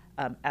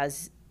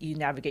as you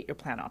navigate your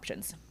plan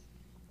options.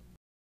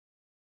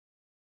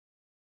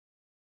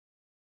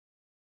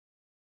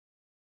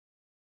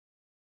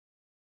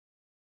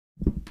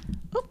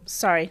 Oh,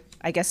 sorry,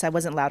 I guess I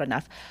wasn't loud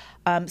enough.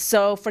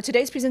 So for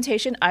today's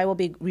presentation, I will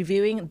be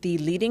reviewing the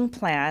leading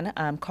plan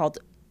called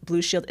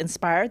Blue Shield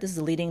Inspire. This is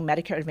the leading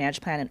Medicare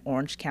Advantage plan in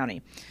Orange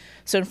County.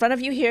 So in front of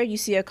you here, you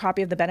see a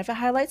copy of the benefit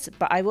highlights,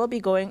 but I will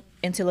be going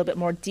into a little bit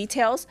more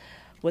details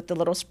with the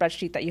little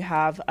spreadsheet that you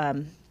have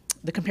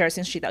the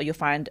comparison sheet that you'll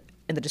find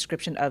in the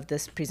description of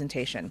this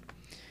presentation.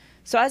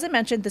 So as I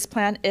mentioned, this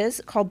plan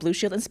is called Blue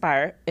Shield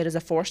Inspire. It is a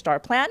 4-star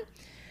plan.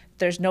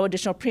 There's no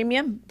additional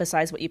premium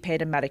besides what you pay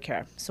to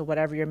Medicare. So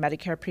whatever your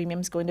Medicare premium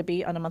is going to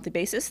be on a monthly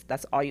basis,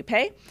 that's all you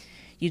pay.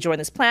 You join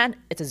this plan,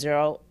 it's a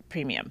 0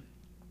 premium.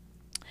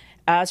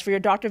 As for your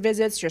doctor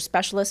visits, your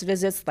specialist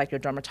visits, like your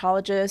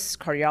dermatologist,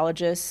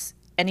 cardiologist,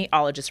 any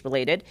ologist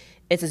related,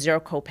 it's a 0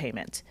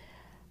 copayment.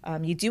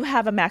 You do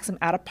have a maximum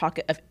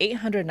out-of-pocket of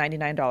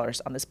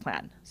 $899 on this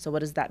plan. So what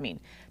does that mean?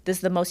 This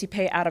is the most you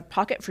pay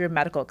out-of-pocket for your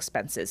medical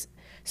expenses.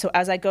 So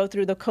as I go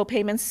through the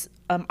copayments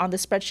on the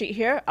spreadsheet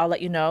here, I'll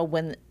let you know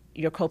when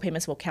your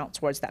copayments will count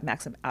towards that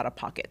maximum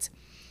out-of-pocket.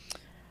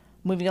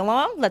 Moving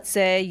along, let's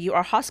say you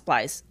are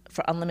hospitalized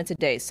for unlimited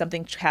days.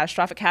 Something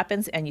catastrophic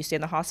happens and you stay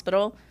in the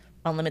hospital,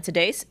 unlimited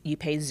days, you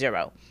pay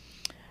 0.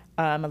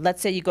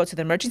 Let's say you go to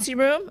the emergency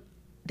room,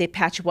 they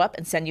patch you up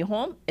and send you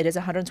home. It is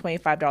a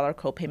 $125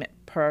 copayment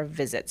per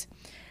visit.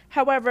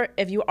 However,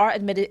 if you are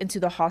admitted into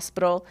the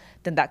hospital,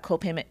 then that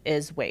copayment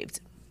is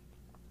waived.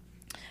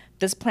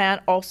 This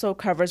plan also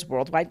covers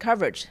worldwide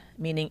coverage,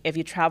 meaning if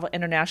you travel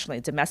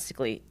internationally,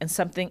 domestically, and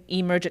something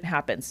emergent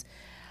happens,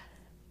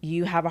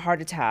 you have a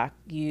heart attack,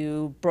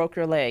 you broke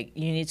your leg,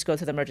 you need to go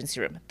to the emergency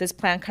room. This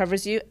plan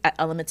covers you at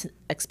unlimited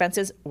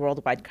expenses,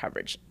 worldwide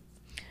coverage.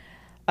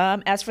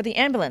 As for the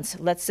ambulance,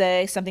 let's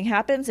say something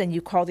happens and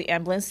you call the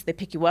ambulance, they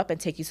pick you up and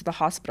take you to the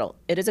hospital.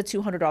 It is a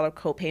 $200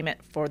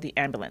 copayment for the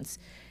ambulance.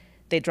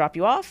 They drop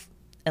you off,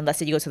 and let's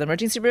say you go to the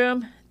emergency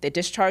room, they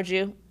discharge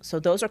you. So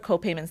those are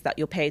copayments that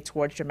you'll pay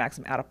towards your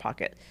maximum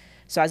out-of-pocket.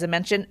 So as I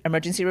mentioned,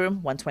 emergency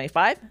room,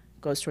 $125,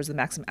 goes towards the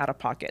maximum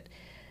out-of-pocket.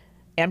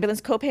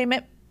 Ambulance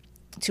copayment,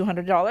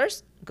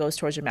 $200, goes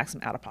towards your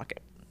maximum out-of-pocket.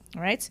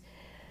 All right?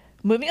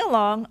 Moving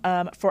along,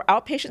 for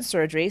outpatient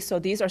surgery, so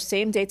these are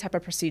same-day type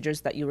of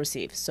procedures that you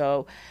receive.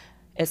 So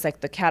it's like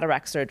the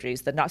cataract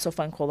surgeries, the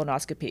not-so-fun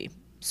colonoscopy.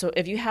 So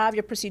if you have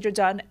your procedure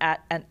done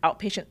at an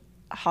outpatient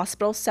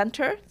hospital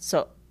center,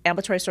 so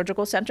ambulatory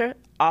surgical center,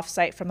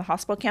 off-site from the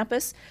hospital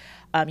campus,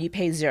 you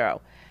pay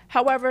 0.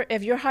 However,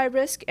 if you're high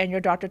risk and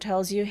your doctor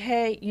tells you,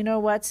 hey, you know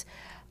what,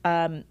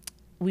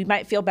 we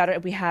might feel better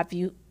if we have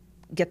you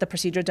get the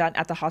procedure done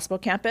at the hospital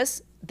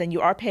campus, then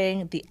you are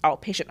paying the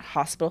outpatient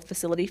hospital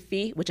facility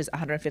fee, which is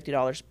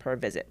 $150 per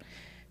visit.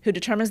 Who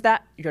determines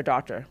that? Your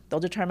doctor. They'll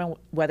determine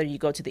whether you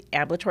go to the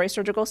ambulatory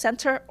surgical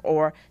center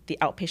or the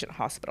outpatient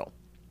hospital.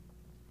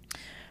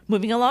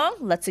 Moving along,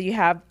 let's say you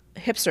have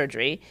hip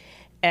surgery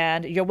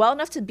and you're well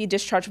enough to be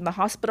discharged from the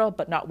hospital,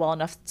 but not well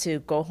enough to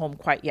go home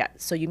quite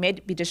yet. So you may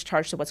be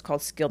discharged to what's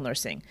called skilled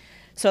nursing.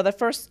 So the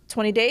first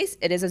 20 days,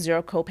 it is a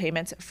 0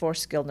 copayment for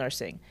skilled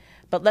nursing.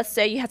 But let's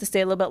say you have to stay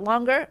a little bit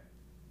longer.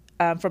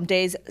 From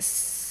days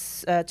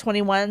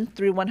 21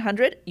 through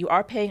 100, you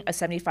are paying a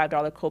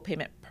 $75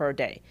 copayment per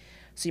day.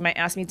 So you might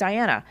ask me,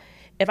 Diana,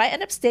 if I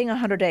end up staying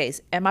 100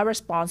 days, am I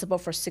responsible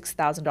for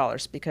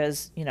 $6,000?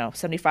 Because,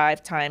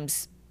 75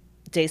 times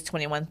days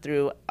 21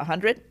 through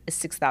 100 is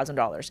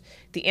 $6,000.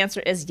 The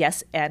answer is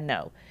yes and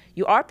no.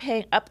 You are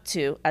paying up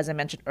to, as I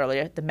mentioned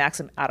earlier, the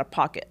maximum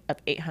out-of-pocket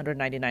of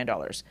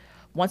 $899.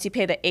 Once you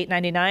pay the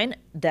 $899,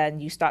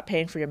 then you stop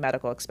paying for your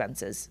medical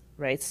expenses,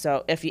 right?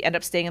 So if you end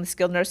up staying in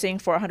skilled nursing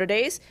for 100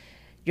 days,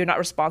 you're not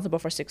responsible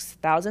for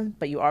 $6,000,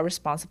 but you are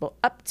responsible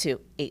up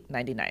to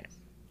 $899.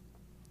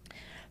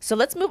 So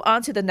let's move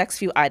on to the next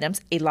few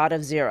items, a lot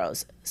of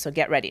zeros. So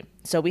get ready.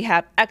 So we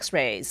have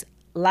x-rays,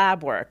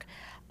 lab work,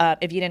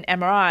 if you need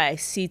an MRI,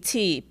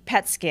 CT,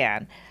 PET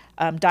scan,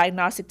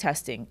 diagnostic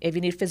testing, if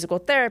you need physical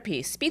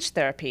therapy, speech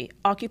therapy,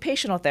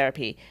 occupational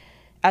therapy,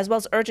 as well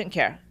as urgent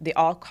care, they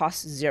all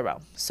cost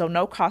 0. So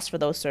no cost for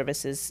those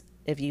services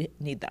if you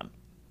need them.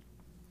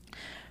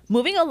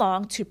 Moving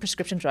along to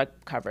prescription drug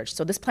coverage.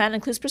 So this plan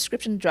includes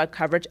prescription drug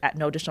coverage at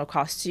no additional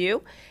cost to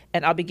you.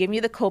 And I'll be giving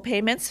you the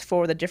co-payments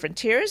for the different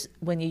tiers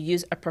when you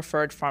use a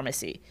preferred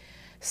pharmacy.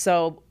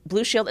 So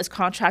Blue Shield is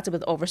contracted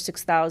with over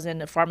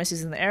 6,000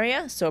 pharmacies in the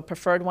area. So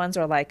preferred ones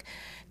are like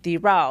the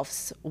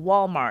Ralphs,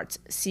 Walmart,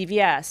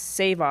 CVS,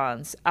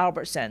 Save-Ons,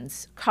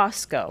 Albertsons,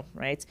 Costco,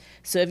 right?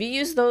 So if you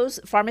use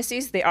those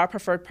pharmacies, they are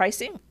preferred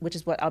pricing, which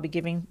is what I'll be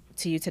giving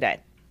to you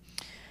today.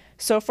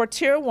 So for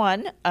Tier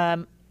 1,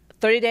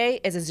 30-day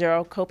is a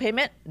 0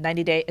 copayment,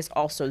 90-day is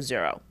also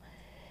 0.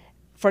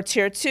 For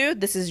Tier 2,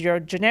 this is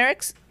your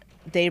generics.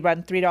 They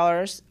run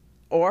 $3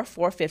 or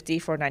 $4.50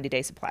 for a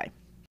 90-day supply.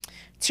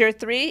 Tier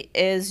 3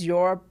 is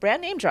your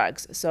brand name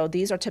drugs. So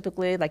these are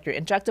typically like your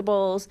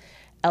injectables,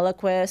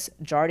 Eliquis,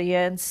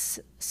 Jardiance,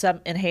 some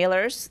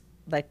inhalers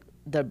like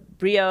the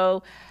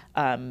Brio,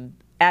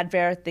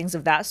 Advair, things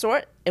of that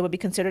sort. It would be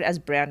considered as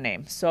brand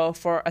name. So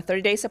for a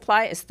 30-day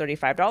supply, it's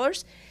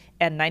 $35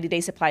 and 90-day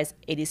supply is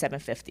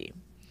 $87.50.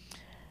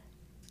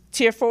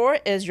 Tier 4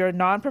 is your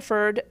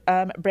non-preferred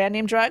brand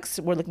name drugs.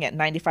 We're looking at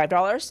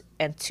 $95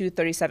 and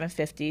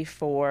 $237.50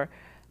 for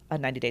a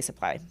 90-day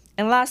supply.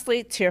 And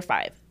lastly, Tier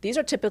 5. These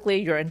are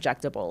typically your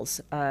injectables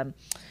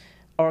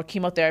or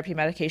chemotherapy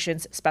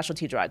medications,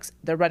 specialty drugs.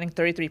 They're running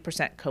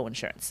 33%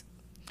 co-insurance.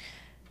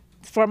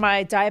 For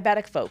my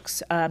diabetic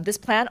folks, this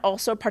plan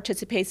also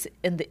participates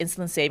in the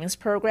insulin savings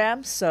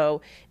program.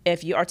 So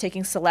if you are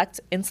taking select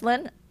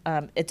insulin,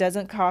 it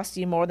doesn't cost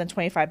you more than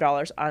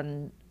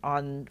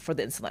 $25 for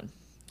the insulin.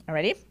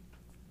 Alrighty?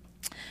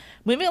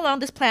 Moving along,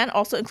 this plan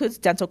also includes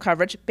dental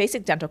coverage,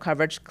 basic dental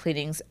coverage,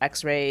 cleanings,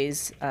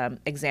 x-rays,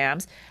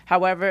 exams.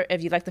 However,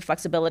 if you'd like the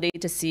flexibility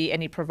to see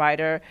any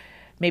provider,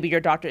 maybe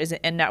your doctor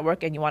isn't in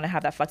network and you want to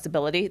have that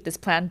flexibility, this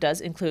plan does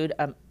include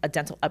a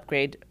dental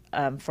upgrade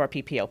for a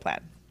PPO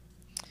plan.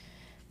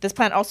 This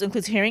plan also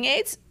includes hearing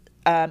aids.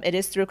 It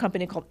is through a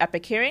company called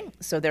Epic Hearing,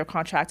 so they're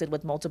contracted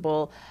with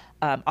multiple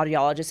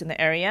audiologists in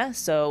the area.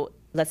 So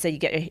let's say you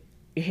get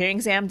your hearing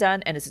exam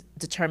done and it's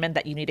determined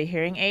that you need a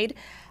hearing aid.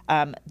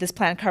 This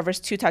plan covers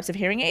two types of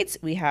hearing aids.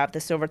 We have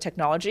the silver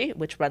technology,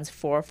 which runs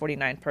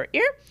 $449 per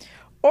ear,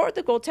 or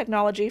the gold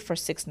technology for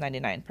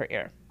 $699 per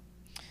ear.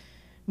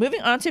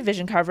 Moving on to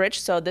vision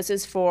coverage. So this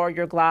is for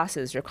your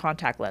glasses, your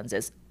contact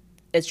lenses.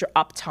 It's your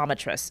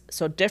optometrist,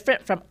 so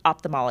different from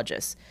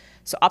ophthalmologist.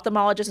 So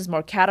ophthalmologist is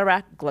more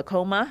cataract,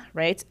 glaucoma,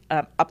 right?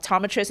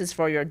 Optometrist is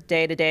for your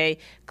day-to-day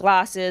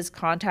glasses,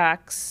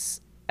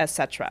 contacts,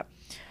 etc.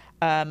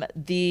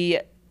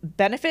 The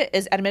benefit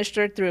is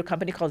administered through a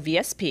company called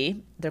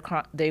VSP.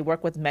 They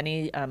work with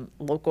many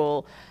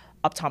local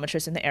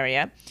optometrists in the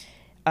area.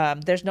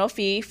 There's no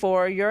fee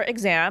for your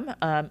exam,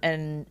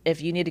 and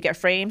if you need to get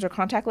frames or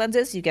contact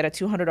lenses, you get a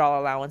 $200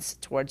 allowance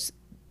towards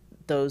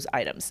those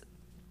items.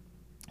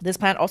 This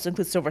plan also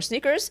includes silver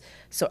sneakers,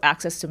 so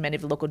access to many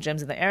of the local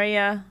gyms in the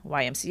area,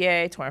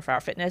 YMCA, 24 Hour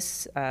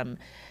Fitness,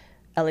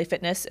 LA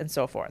Fitness, and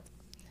so forth.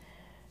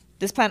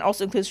 This plan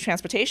also includes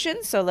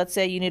transportation. So let's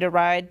say you need a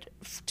ride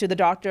to the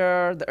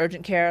doctor, the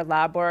urgent care,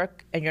 lab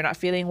work, and you're not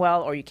feeling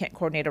well or you can't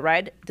coordinate a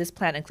ride. This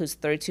plan includes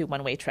 32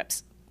 one-way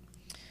trips.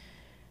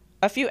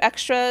 A few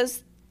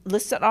extras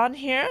listed on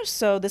here.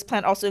 So this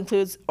plan also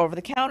includes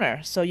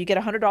over-the-counter. So you get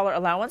a $100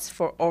 allowance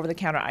for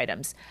over-the-counter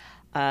items.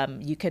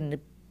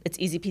 It's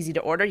easy peasy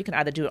to order. You can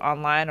either do it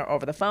online or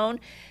over the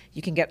phone.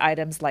 You can get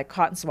items like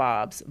cotton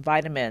swabs,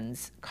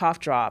 vitamins, cough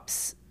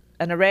drops,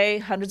 an array,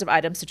 hundreds of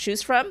items to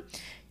choose from.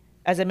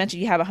 As I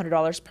mentioned, you have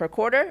 $100 per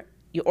quarter.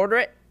 You order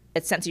it,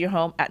 it's sent to your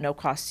home at no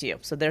cost to you.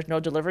 So there's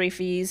no delivery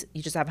fees.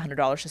 You just have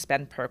 $100 to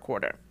spend per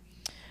quarter.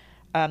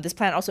 This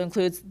plan also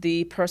includes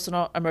the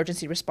personal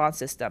emergency response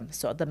system,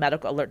 so the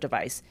medical alert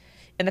device.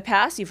 In the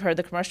past, you've heard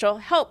the commercial,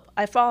 "Help,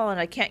 I've fallen,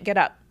 I can't get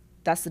up."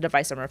 That's the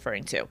device I'm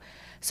referring to.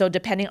 So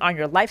depending on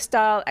your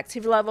lifestyle,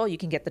 activity level, you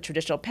can get the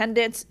traditional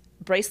pendant,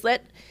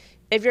 bracelet.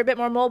 If you're a bit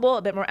more mobile,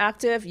 a bit more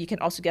active, you can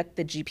also get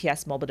the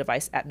GPS mobile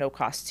device at no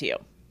cost to you.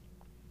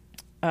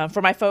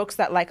 For my folks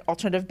that like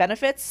alternative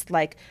benefits,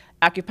 like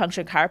acupuncture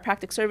and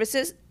chiropractic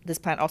services, this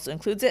plan also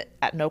includes it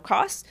at no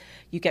cost.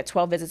 You get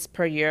 12 visits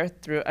per year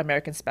through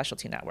American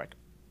Specialty Network.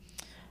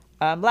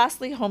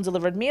 Lastly, home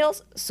delivered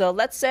meals. So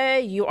let's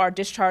say you are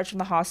discharged from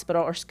the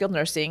hospital or skilled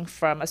nursing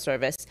from a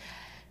service.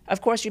 Of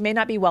course, you may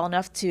not be well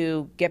enough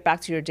to get back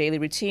to your daily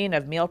routine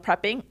of meal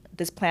prepping.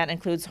 This plan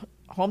includes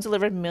home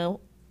delivered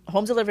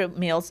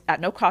meals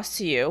at no cost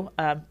to you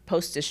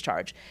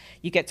post-discharge.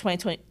 You get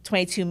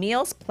 22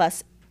 meals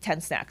plus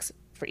 10 snacks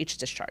for each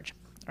discharge.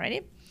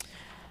 Alrighty?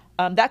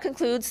 That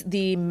concludes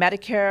the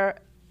Medicare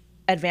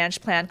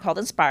Advantage plan called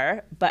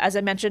Inspire. But as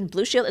I mentioned,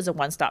 Blue Shield is a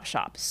one-stop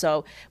shop.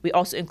 So we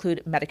also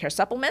include Medicare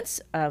supplements,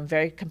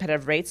 very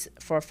competitive rates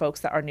for folks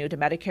that are new to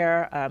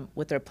Medicare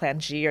with their Plan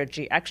G or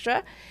G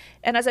Extra.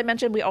 And as I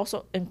mentioned, we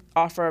also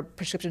offer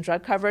prescription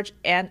drug coverage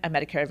and a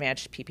Medicare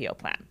Advantage PPO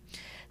plan.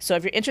 So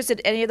if you're interested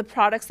in any of the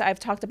products that I've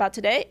talked about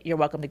today, you're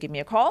welcome to give me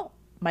a call.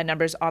 My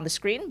number's on the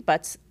screen,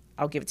 but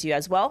I'll give it to you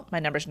as well. My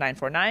number is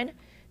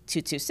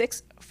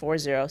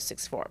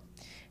 949-226-4064.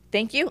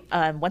 Thank you.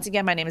 Once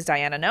again, my name is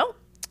Diana No,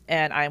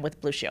 and I am with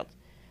Blue Shield.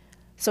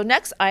 So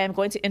next, I am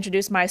going to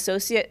introduce my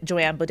associate,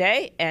 Joanne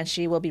Boudet, and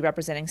she will be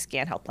representing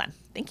Scan Health Plan.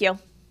 Thank you.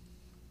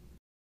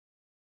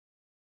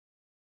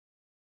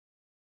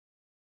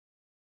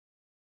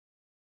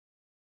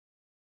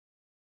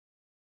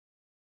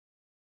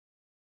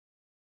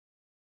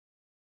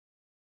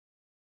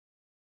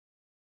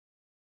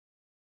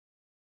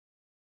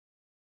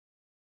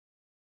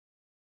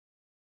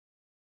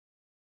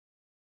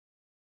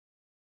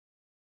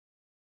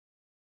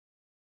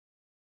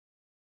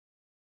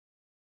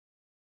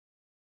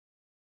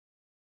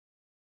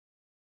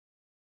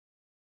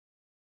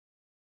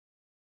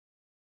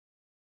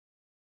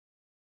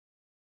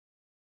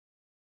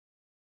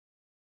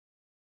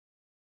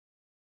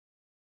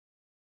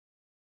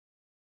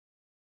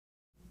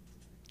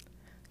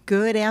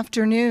 Good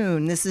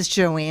afternoon. This is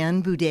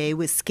Joanne Boudet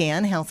with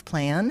Scan Health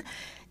Plan,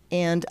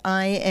 and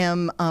I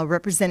am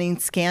representing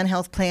Scan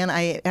Health Plan.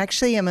 I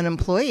actually am an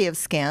employee of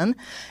Scan,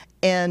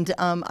 and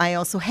I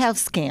also have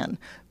Scan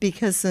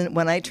because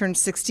when I turned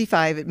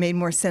 65, it made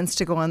more sense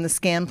to go on the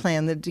Scan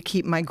plan than to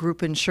keep my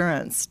group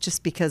insurance,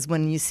 just because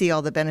when you see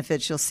all the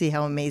benefits, you'll see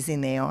how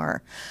amazing they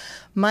are.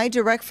 My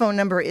direct phone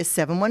number is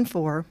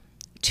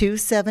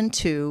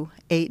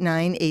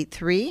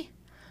 714-272-8983.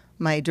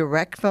 My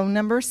direct phone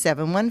number,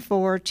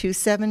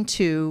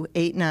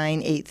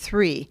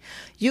 714-272-8983.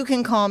 You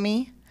can call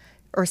me,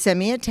 or send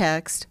me a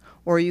text,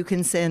 or you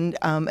can send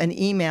an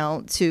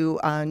email to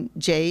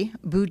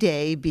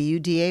jbuday,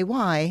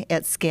 B-U-D-A-Y,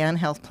 at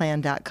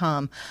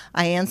scanhealthplan.com.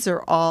 I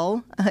answer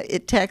all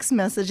text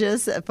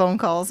messages, phone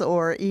calls,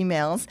 or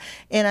emails,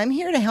 and I'm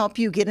here to help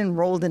you get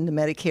enrolled into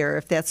Medicare.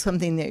 If that's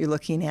something that you're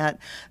looking at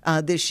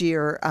this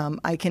year,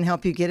 I can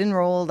help you get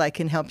enrolled. I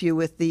can help you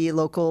with the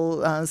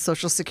local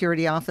Social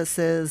Security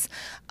offices.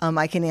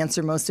 I can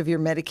answer most of your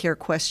Medicare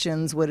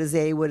questions. What is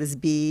A, what is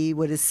B,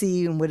 what is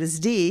C, and what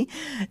is D?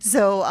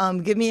 So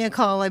give me a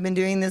call. I've been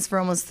doing this for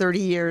almost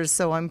 30 years,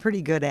 so I'm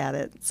pretty good at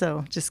it.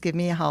 So just give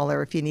me a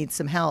holler if you need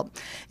some help.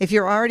 If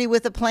you're already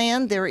with a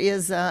plan, there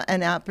is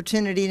an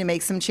opportunity to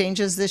make some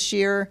changes this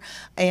year,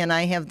 and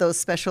I have those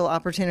special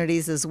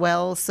opportunities as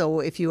well.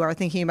 So if you are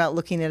thinking about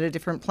looking at a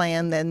different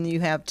plan than you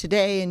have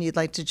today and you'd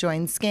like to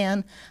join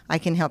SCAN, I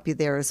can help you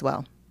there as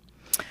well.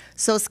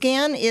 So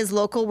SCAN is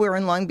local. We're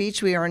in Long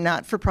Beach. We are a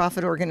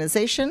not-for-profit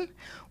organization.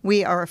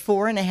 We are a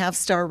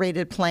 4.5-star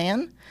rated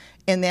plan.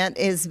 And that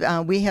is,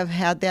 we have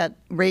had that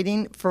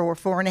rating for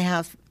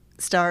 4.5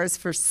 stars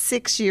for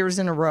 6 years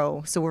in a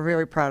row. So we're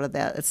very proud of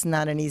that. It's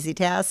not an easy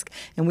task,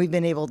 and we've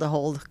been able to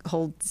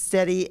hold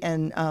steady,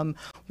 and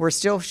we're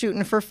still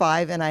shooting for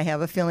 5, and I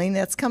have a feeling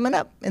that's coming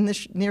up in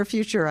the near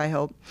future, I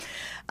hope.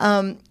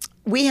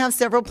 We have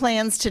several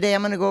plans today.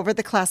 I'm going to go over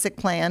the classic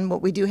plan,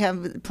 but we do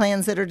have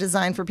plans that are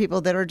designed for people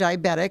that are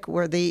diabetic,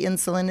 where the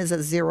insulin is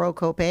a 0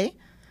 copay.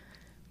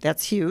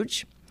 That's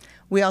huge.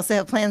 We also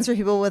have plans for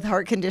people with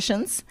heart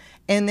conditions,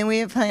 and then we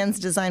have plans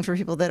designed for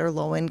people that are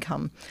low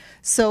income.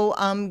 So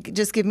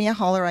just give me a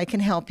holler, I can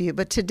help you.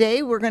 But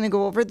today we're going to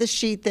go over the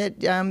sheet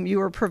that you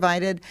were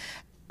provided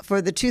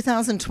for the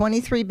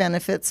 2023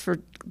 benefits for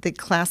the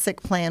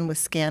classic plan with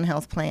SCAN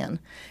Health Plan.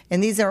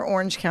 And these are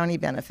Orange County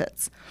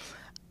benefits.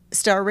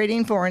 Star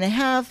rating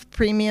 4.5,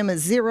 premium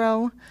is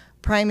 0,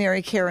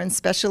 primary care and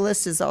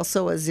specialist is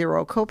also a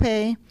 0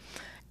 copay.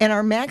 And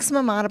our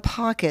maximum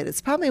out-of-pocket, it's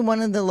probably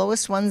one of the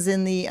lowest ones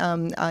in the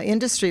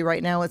industry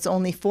right now. It's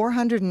only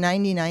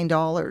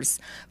 $499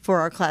 for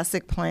our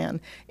classic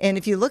plan. And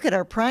if you look at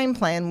our prime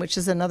plan, which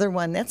is another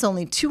one, that's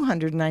only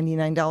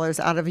 $299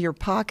 out of your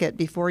pocket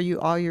before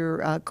all your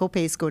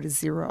copays go to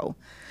 0.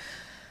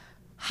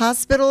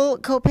 Hospital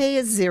copay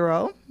is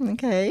 0,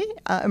 okay.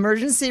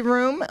 Emergency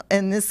room,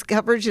 and this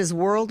coverage is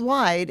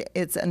worldwide.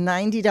 It's a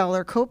 $90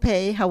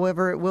 copay.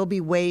 However, it will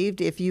be waived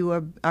if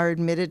you are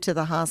admitted to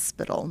the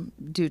hospital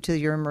due to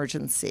your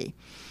emergency.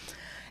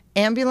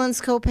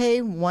 Ambulance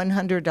copay,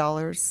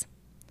 $100.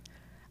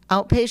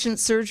 Outpatient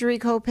surgery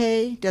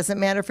copay, doesn't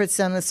matter if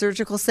it's on the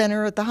surgical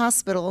center or at the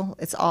hospital,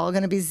 it's all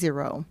going to be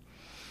 0.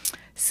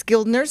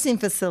 Skilled nursing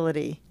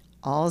facility,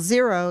 all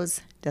zeros.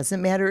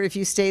 Doesn't matter if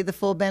you stay the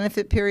full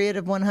benefit period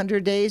of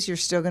 100 days, you're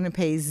still going to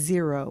pay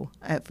 0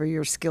 for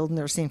your skilled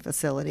nursing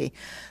facility.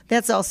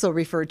 That's also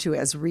referred to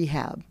as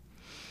rehab.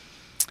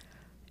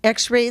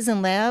 X-rays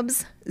and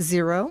labs,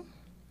 0.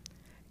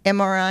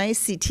 MRI,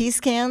 CT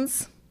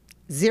scans,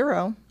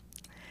 0.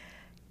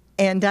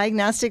 And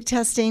diagnostic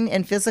testing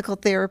and physical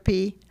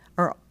therapy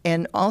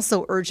and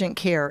also urgent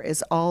care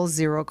is all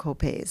 0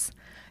 copays.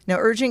 Now,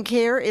 urgent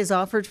care is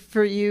offered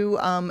for you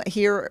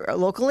here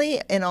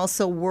locally and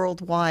also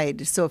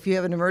worldwide. So if you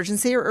have an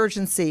emergency or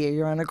urgency, or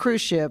you're on a cruise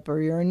ship, or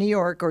you're in New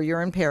York, or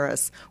you're in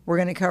Paris, we're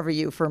going to cover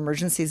you for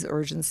emergencies,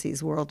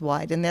 urgencies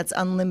worldwide, and that's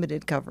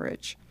unlimited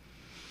coverage.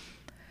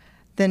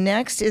 The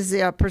next is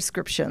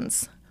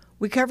prescriptions.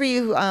 We cover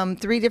you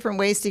 3 different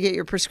ways to get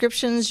your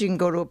prescriptions. You can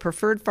go to a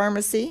preferred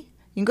pharmacy,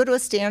 you can go to a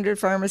standard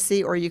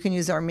pharmacy, or you can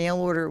use our mail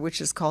order, which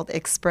is called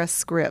Express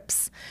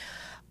Scripts.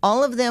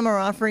 All of them are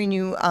offering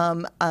you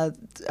a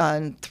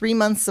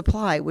 3-month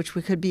supply, which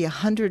could be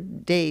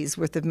 100 days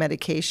worth of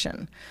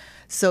medication.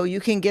 So you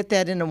can get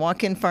that in a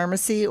walk-in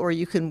pharmacy, or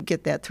you can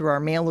get that through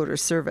our mail order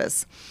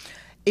service.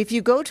 If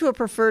you go to a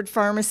preferred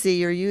pharmacy,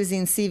 you're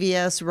using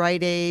CVS,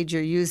 Rite Aid,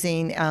 you're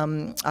using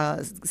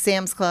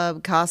Sam's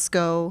Club,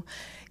 Costco.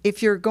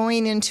 If you're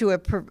going into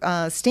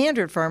a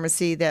standard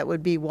pharmacy, that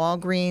would be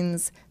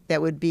Walgreens,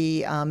 that would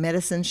be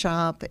Medicine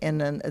Shop, and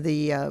then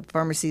the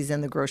pharmacies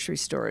and the grocery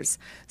stores.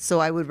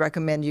 So I would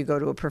recommend you go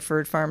to a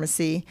preferred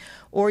pharmacy.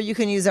 Or you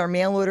can use our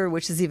mail order,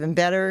 which is even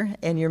better,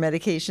 and your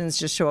medications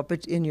just show up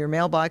in your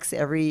mailbox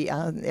every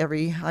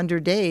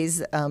 100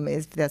 days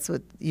if that's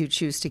what you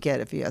choose to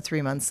get, if you have a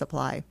 3-month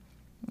supply.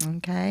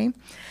 Okay.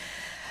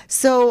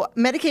 So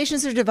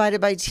medications are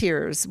divided by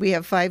tiers. We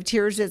have 5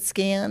 tiers at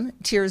SCAN.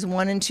 Tiers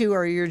 1 and 2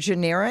 are your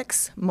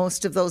generics.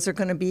 Most of those are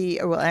going to be,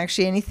 well,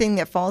 actually anything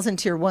that falls in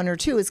tier 1 or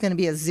 2 is going to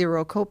be a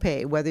 0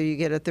 copay, whether you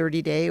get a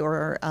 30-day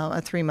or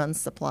a 3-month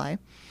supply.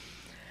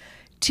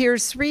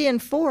 Tiers 3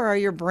 and 4 are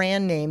your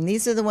brand name.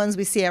 These are the ones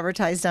we see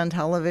advertised on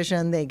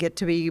television. They get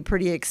to be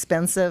pretty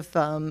expensive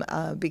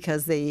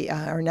because they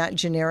are not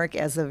generic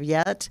as of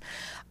yet.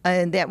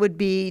 And that would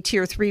be,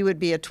 tier 3 would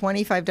be a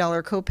 $25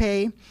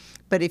 copay.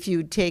 But if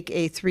you take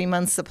a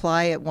 3-month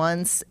supply at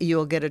once,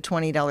 you'll get a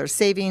 $20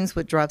 savings,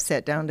 which drops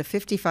that down to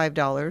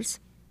 $55.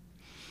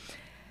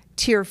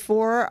 Tier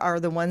 4 are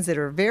the ones that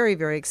are very,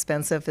 very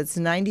expensive. It's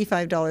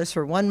 $95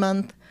 for 1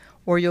 month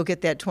or you'll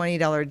get that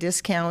 $20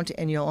 discount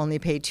and you'll only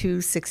pay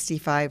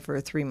 $265 for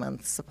a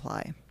 3-month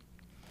supply.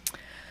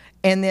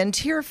 And then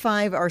Tier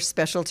 5 are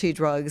specialty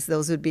drugs.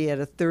 Those would be at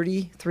a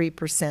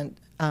 33%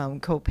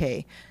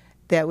 copay.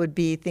 That would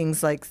be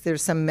things like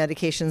there's some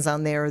medications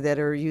on there that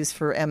are used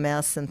for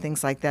MS and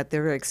things like that.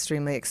 They're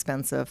extremely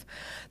expensive.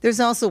 There's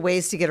also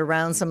ways to get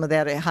around some of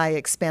that at high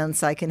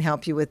expense. I can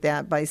help you with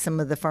that by some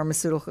of the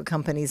pharmaceutical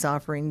companies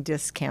offering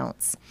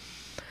discounts.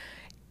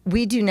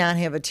 We do not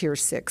have a Tier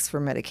 6 for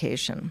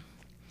medication.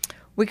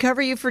 We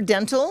cover you for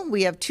dental.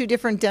 We have 2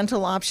 different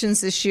dental options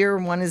this year.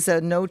 One is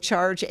a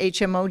no-charge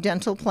HMO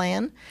dental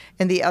plan,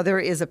 and the other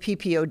is a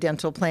PPO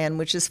dental plan,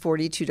 which is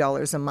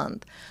 $42 a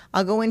month.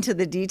 I'll go into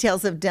the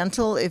details of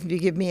dental if you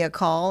give me a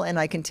call, and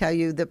I can tell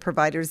you the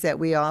providers that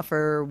we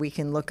offer. We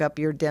can look up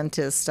your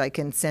dentist. I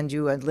can send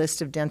you a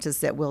list of dentists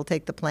that will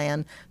take the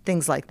plan,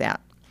 things like that.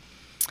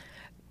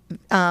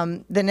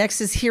 The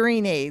next is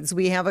hearing aids.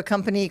 We have a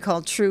company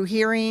called True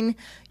Hearing.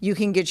 You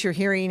can get your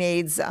hearing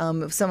aids.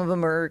 Some of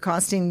them are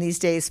costing these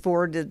days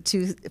 $4,000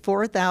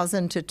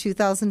 to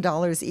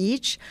 $2,000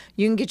 each.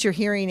 You can get your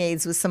hearing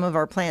aids with some of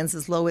our plans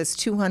as low as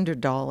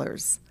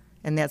 $200,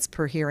 and that's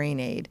per hearing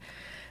aid.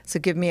 So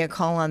give me a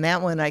call on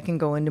that one. I can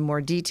go into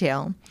more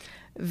detail.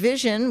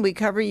 Vision, we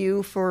cover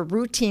you for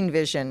routine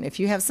vision. If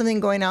you have something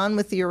going on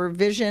with your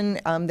vision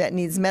that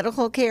needs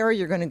medical care,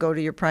 you're going to go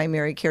to your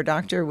primary care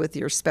doctor with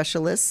your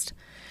specialist.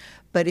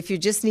 But if you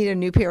just need a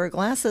new pair of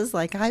glasses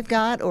like I've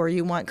got, or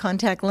you want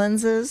contact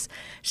lenses,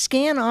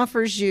 SCAN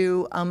offers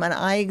you an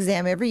eye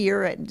exam every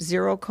year at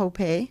zero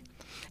copay.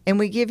 And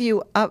we give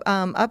you up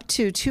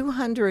to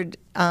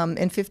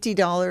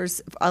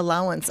 $250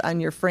 allowance on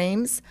your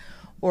frames,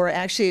 or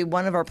actually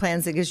one of our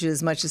plans that gives you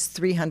as much as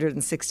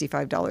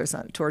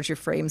 $365 towards your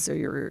frames or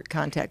your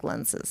contact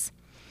lenses.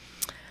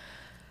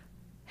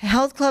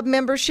 Health club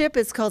membership,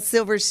 it's called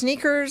Silver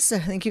Sneakers. I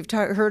think you've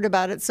heard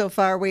about it so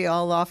far. We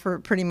all offer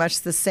pretty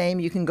much the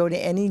same. You can go to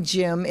any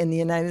gym in the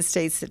United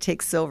States that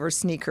takes Silver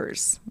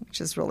Sneakers,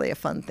 which is really a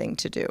fun thing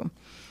to do.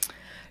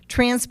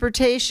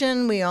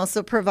 Transportation, we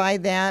also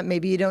provide that.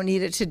 Maybe you don't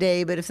need it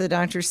today, but if the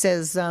doctor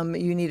says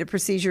you need a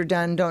procedure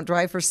done, don't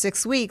drive for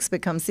 6 weeks,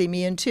 but come see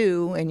me in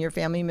 2, and your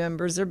family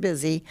members are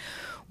busy,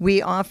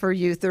 we offer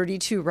you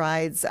 32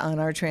 rides on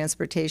our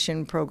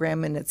transportation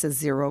program, and it's a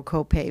zero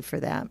copay for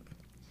that.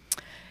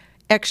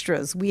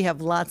 Extras, we have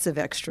lots of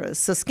extras.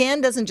 So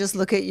SCAN doesn't just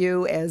look at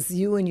you as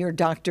you and your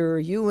doctor,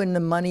 you and the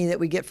money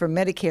that we get from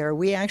Medicare.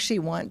 We actually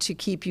want to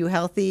keep you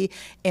healthy,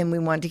 and we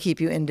want to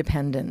keep you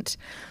independent.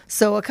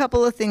 So a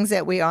couple of things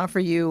that we offer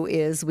you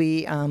is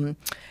we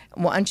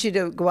want you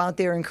to go out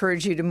there,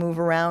 encourage you to move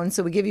around.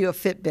 So we give you a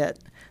Fitbit.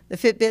 The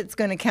Fitbit's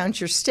going to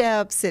count your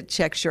steps. It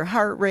checks your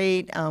heart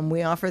rate.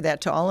 We offer that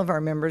to all of our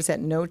members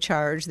at no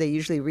charge. They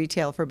usually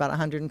retail for about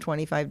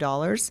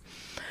 $125.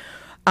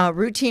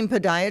 Routine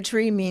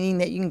podiatry, meaning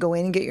that you can go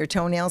in and get your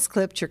toenails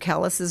clipped, your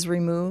calluses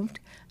removed.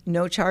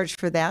 No charge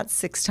for that,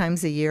 6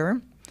 times a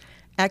year.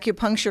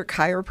 Acupuncture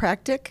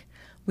chiropractic,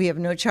 we have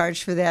no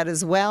charge for that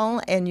as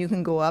well, and you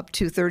can go up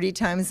to 30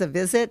 times a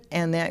visit,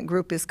 and that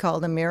group is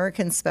called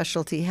American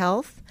Specialty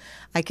Health.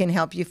 I can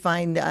help you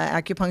find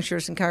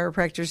acupuncturists and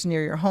chiropractors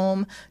near your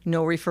home.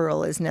 No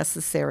referral is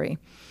necessary.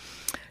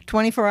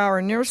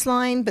 24-hour nurse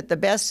line, but the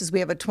best is we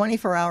have a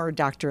 24-hour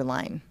doctor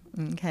line.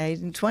 Okay,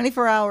 in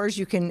 24 hours,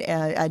 you can,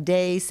 a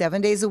day,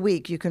 7 days a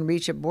week, you can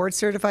reach a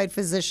board-certified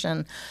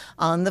physician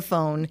on the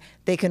phone.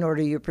 They can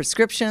order your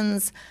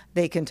prescriptions,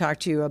 they can talk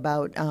to you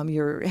about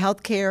your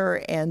health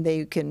care, and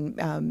they can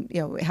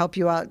help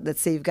you out. Let's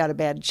say you've got a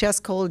bad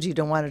chest cold, you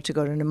don't want it to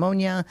go to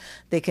pneumonia.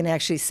 They can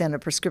actually send a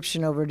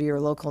prescription over to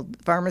your local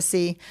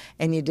pharmacy,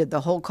 and you did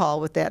the whole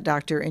call with that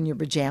doctor in your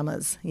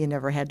pajamas. You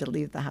never had to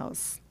leave the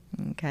house.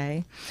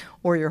 Okay,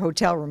 or your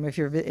hotel room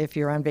if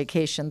you're on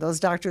vacation. Those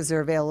doctors are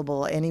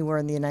available anywhere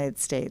in the United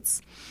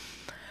States.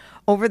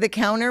 Over the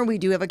counter, we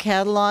do have a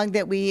catalog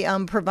that we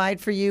provide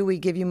for you. We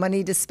give you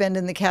money to spend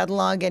in the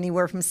catalog,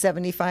 anywhere from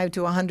 $75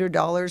 to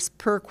 $100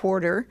 per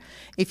quarter.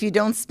 If you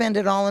don't spend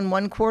it all in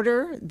one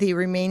quarter, the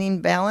remaining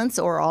balance,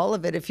 or all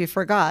of it if you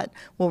forgot,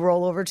 will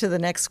roll over to the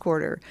next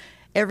quarter.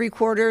 Every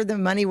quarter, the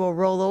money will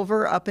roll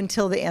over up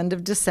until the end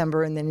of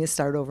December, and then you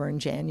start over in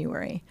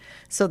January.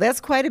 So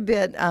that's quite a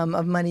bit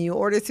of money. You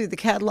order through the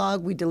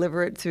catalog, we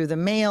deliver it through the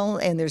mail,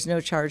 and there's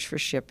no charge for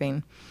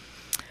shipping.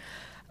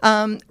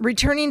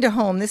 Returning to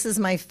home, this is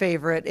my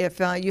favorite. If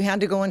you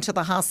had to go into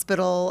the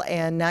hospital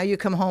and now you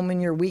come home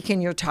and you're weak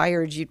and you're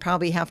tired, you'd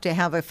probably have to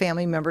have a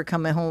family member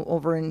come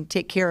over and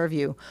take care of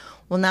you.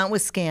 Well, not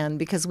with SCAN,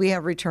 because we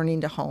have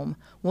returning to home.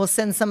 We'll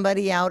send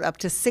somebody out up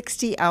to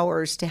 60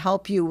 hours to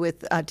help you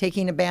with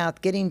taking a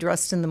bath, getting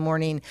dressed in the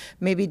morning,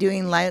 maybe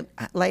doing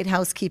light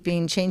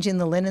housekeeping, changing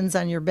the linens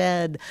on your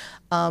bed.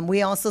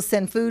 We also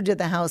send food to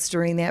the house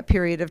during that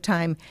period of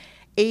time.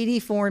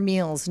 84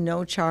 meals,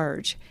 no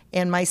charge.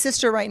 And my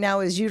sister right now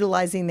is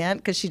utilizing that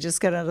because she just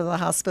got out of the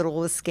hospital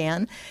with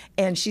SCAN,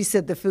 and she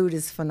said the food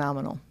is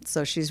phenomenal.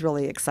 So she's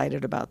really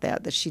excited about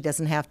that she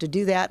doesn't have to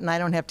do that, and I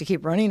don't have to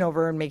keep running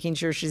over and making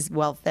sure she's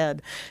well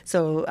fed.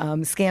 So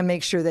SCAN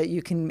makes sure that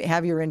you can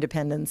have your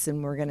independence,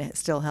 and we're going to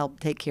still help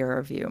take care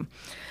of you.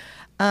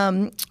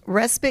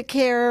 Respite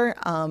care,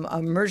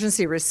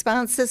 emergency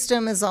response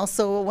system is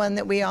also one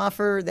that we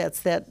offer.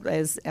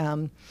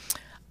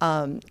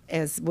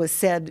 As was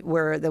said,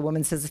 where the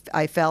woman says,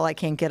 I fell, I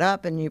can't get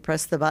up, and you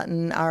press the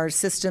button. Our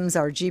systems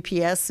are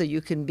GPS, so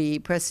you can be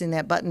pressing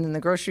that button in the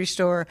grocery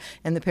store,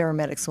 and the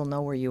paramedics will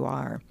know where you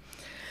are.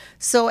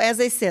 So as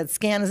I said,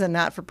 SCAN is a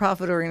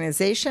not-for-profit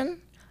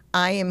organization.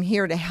 I am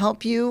here to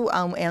help you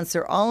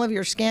answer all of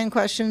your SCAN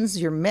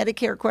questions, your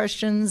Medicare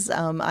questions.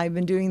 I've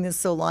been doing this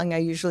so long, I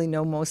usually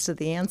know most of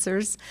the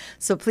answers.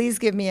 So please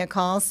give me a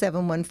call,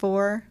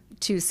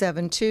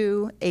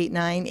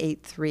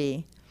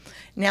 714-272-8983.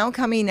 Now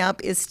coming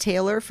up is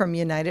Taylor from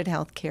United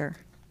Healthcare.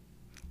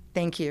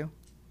 Thank you.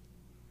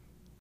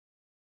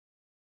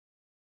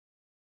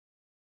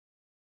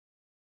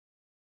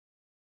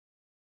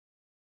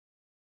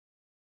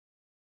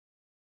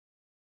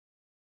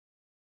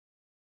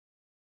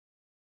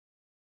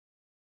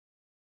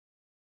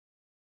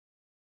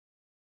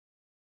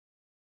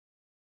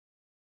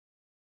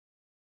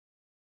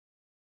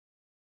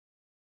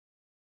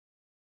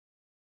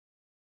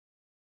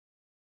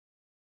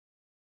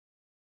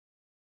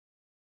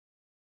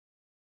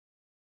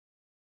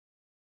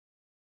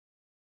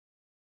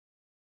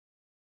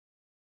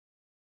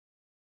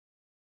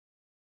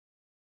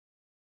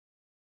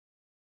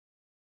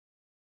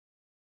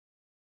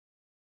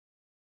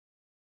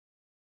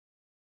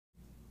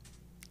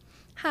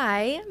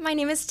 Hi, my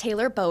name is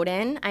Taylor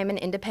Bowden. I'm an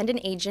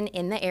independent agent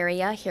in the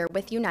area here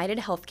with United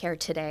Healthcare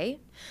today.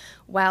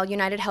 While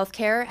United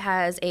Healthcare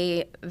has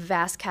a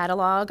vast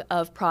catalog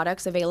of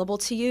products available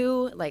to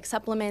you, like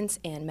supplements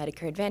and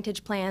Medicare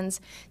Advantage plans,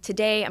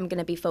 today I'm going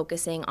to be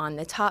focusing on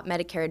the top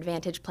Medicare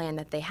Advantage plan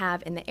that they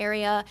have in the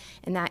area,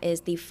 and that is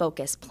the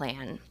Focus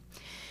Plan.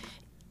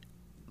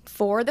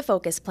 For the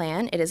Focus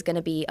Plan, it is going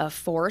to be a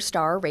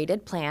 4-star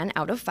rated plan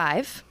out of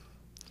 5.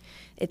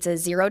 It's a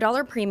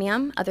 $0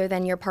 premium other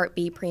than your Part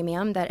B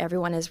premium that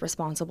everyone is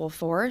responsible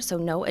for, so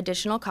no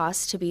additional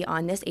costs to be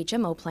on this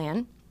HMO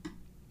plan.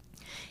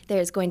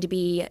 There's going to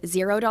be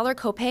 $0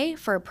 copay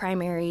for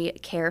primary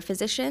care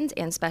physicians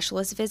and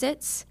specialist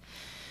visits.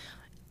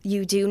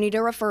 You do need a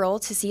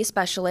referral to see a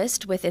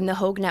specialist within the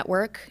Hoag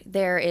network.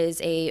 There is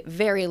a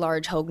very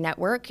large Hoag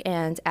network,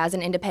 and as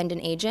an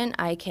independent agent,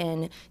 I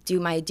can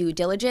do my due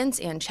diligence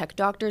and check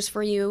doctors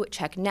for you,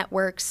 check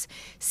networks,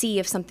 see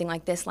if something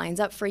like this lines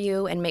up for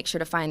you, and make sure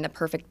to find the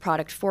perfect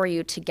product for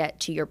you to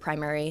get to your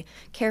primary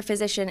care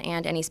physician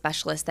and any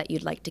specialist that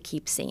you'd like to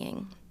keep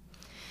seeing.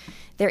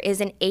 There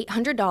is an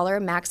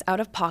 $800 max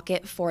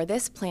out-of-pocket for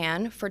this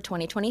plan for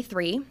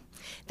 2023.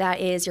 That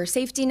is your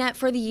safety net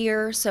for the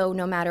year, so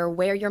no matter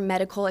where your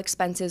medical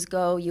expenses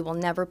go, you will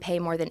never pay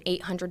more than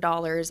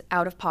 $800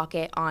 out of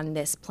pocket on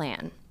this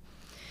plan.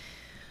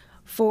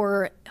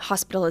 For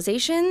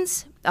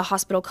hospitalizations, a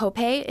hospital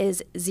copay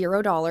is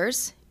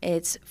 $0.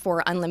 It's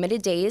for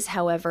unlimited days,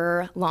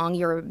 however long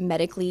you're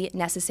medically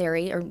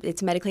necessary, or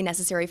it's medically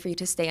necessary for you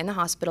to stay in the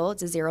hospital.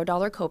 It's a $0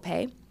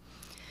 copay.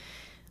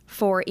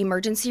 For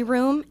emergency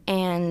room,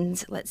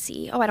 and let's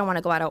see, I don't want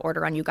to go out of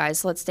order on you guys,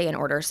 so let's stay in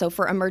order. So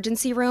for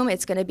emergency room,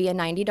 it's going to be a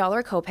 $90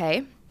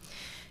 copay.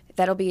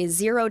 That'll be a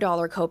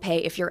 $0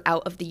 copay if you're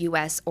out of the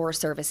U.S. or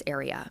service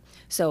area.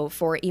 So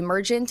for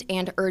emergent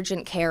and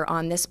urgent care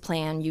on this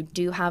plan, you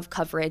do have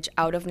coverage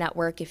out of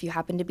network if you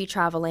happen to be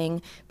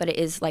traveling, but it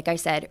is, like I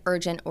said,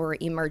 urgent or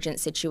emergent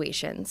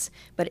situations.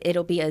 But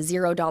it'll be a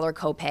 $0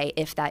 copay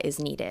if that is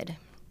needed.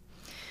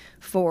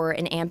 For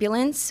an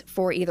ambulance,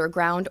 for either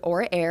ground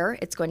or air,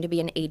 it's going to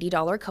be an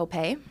 $80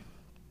 copay.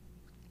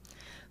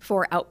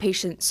 For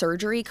outpatient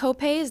surgery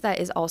copays, that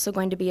is also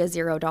going to be a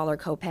 $0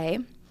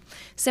 copay.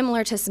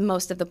 Similar to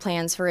most of the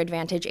plans for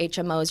Advantage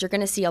HMOs, you're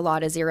going to see a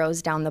lot of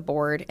zeros down the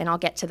board, and I'll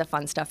get to the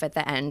fun stuff at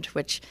the end,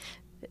 which,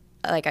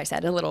 like I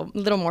said, a little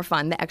more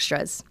fun, the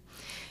extras.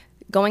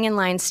 Going in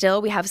line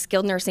still, we have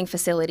skilled nursing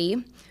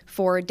facility.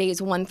 For days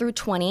 1 through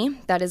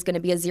 20, that is going to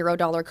be a $0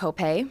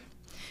 copay.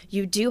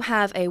 You do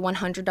have a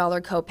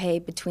 $100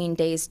 copay between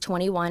days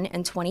 21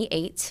 and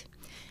 28,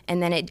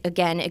 and then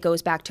it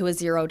goes back to a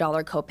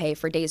 $0 copay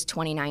for days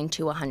 29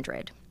 to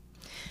 100.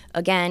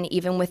 Again,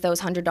 even with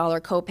those $100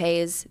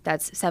 copays,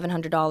 that's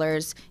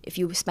 $700. If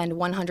you spend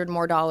 $100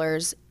 more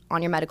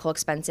on your medical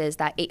expenses,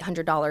 that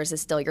 $800 is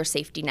still your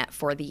safety net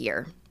for the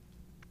year.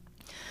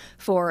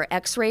 For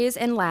x-rays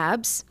and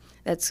labs,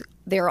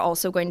 they're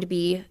also going to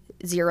be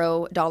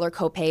 $0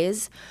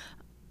 copays.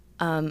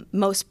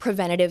 Most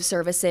preventative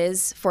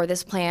services for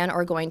this plan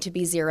are going to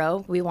be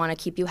 $0. We want to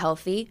keep you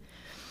healthy.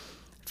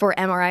 For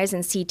MRIs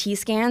and CT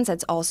scans,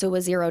 that's also a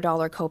 $0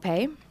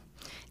 copay.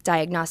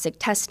 Diagnostic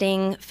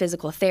testing,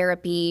 physical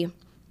therapy,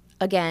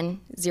 again,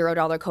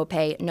 $0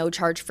 copay, no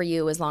charge for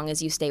you as long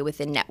as you stay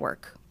within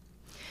network.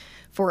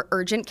 For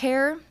urgent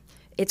care,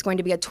 it's going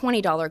to be a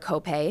 $20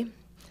 copay.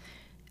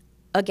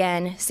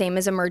 Again, same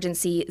as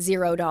emergency,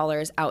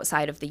 $0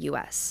 outside of the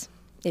US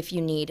if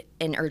you need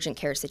an urgent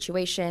care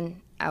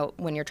situation out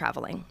when you're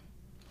traveling.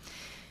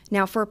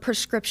 Now for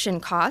prescription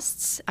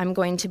costs, I'm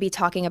going to be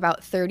talking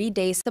about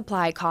 30-day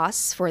supply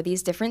costs for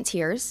these different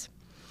tiers.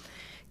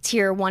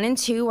 Tier 1 and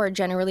 2 are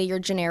generally your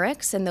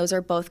generics, and those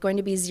are both going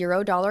to be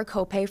 $0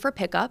 copay for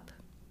pickup.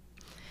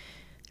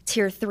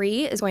 Tier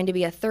 3 is going to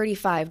be a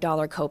 $35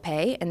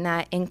 copay, and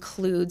that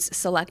includes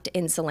select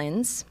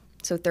insulins.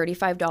 So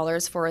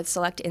 $35 for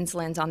select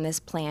insulins on this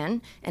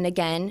plan. And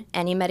again,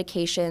 any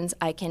medications,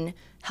 I can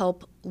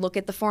help look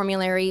at the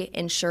formulary,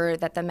 ensure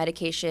that the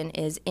medication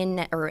is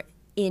in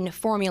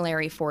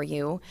formulary for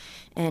you,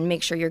 and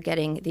make sure you're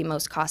getting the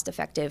most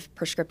cost-effective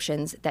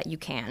prescriptions that you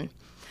can.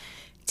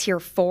 Tier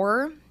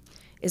 4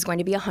 is going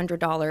to be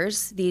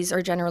 $100. These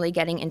are generally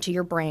getting into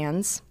your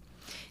brands.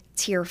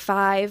 Tier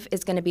 5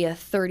 is going to be a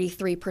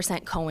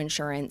 33%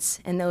 coinsurance,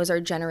 and those are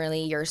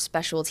generally your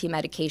specialty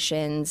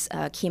medications,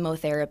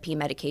 chemotherapy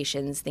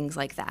medications, things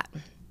like that.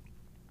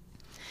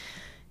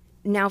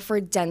 Now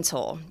for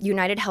dental,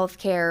 United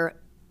Healthcare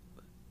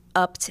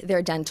upped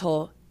their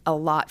dental a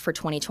lot for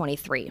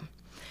 2023.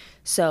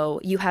 So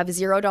you have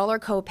 $0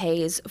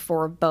 copays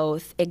for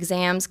both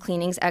exams,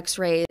 cleanings,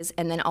 x-rays,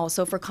 and then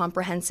also for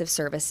comprehensive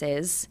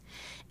services.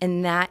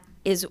 And that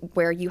is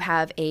where you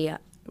have a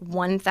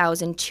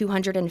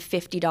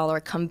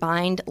 $1,250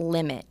 combined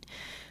limit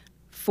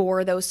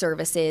for those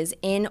services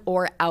in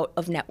or out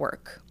of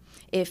network.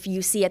 If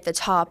you see at the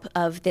top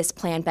of this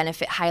plan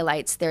benefit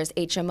highlights, there's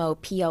HMO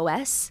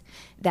POS.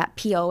 That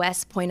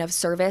POS, point of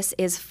service,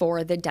 is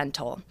for the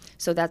dental.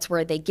 So that's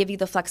where they give you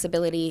the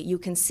flexibility. You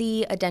can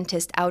see a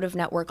dentist out of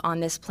network on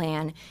this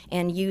plan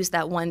and use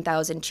that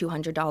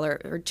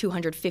 $1,200 or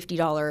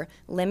 $250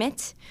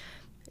 limit.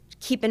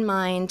 Keep in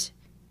mind,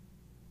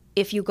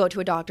 if you go to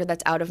a doctor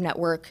that's out of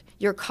network,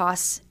 your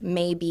costs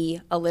may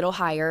be a little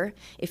higher.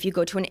 If you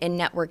go to an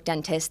in-network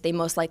dentist, they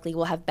most likely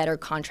will have better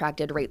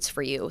contracted rates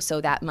for you,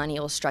 so that money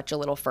will stretch a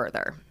little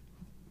further.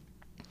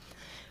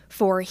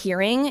 For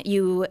hearing,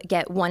 you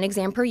get 1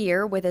 exam per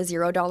year with a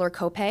 $0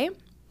 copay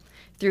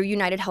through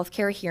United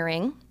Healthcare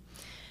Hearing.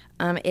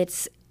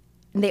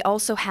 They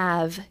also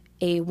have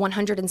a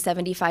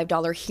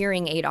 $175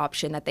 hearing aid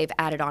option that they've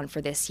added on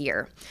for this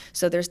year.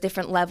 So there's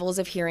different levels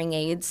of hearing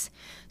aids.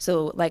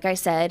 So like I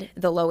said,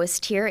 the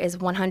lowest tier is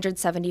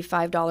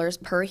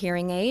 $175 per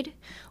hearing aid,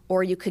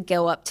 or you could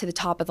go up to the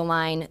top of the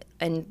line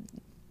and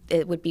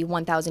it would be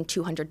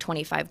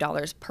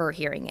 $1,225 per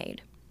hearing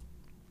aid.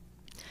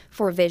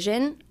 For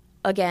vision,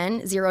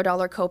 again,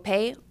 $0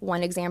 copay,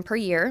 1 exam per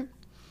year.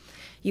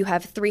 You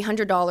have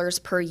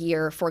 $300 per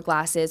year for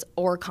glasses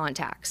or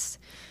contacts.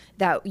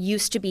 That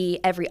used to be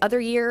every other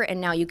year,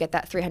 and now you get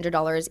that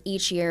 $300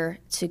 each year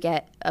to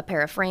get a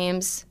pair of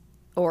frames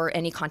or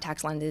any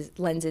contact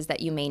lenses that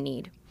you may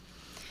need.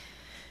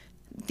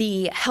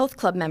 The health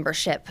club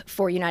membership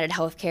for United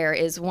Healthcare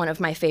is one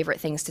of my favorite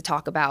things to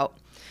talk about.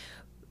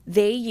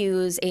 They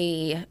use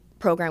a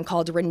program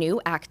called Renew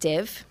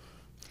Active.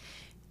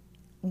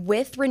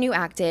 With Renew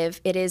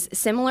Active, it is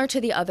similar to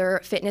the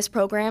other fitness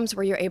programs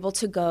where you're able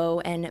to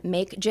go and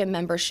make gym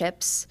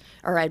memberships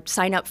or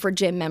sign up for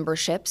gym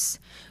memberships.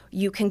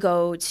 You can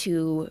go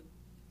to,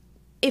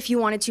 if you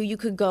wanted to, you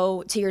could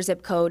go to your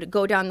zip code,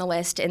 go down the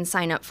list and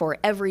sign up for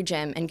every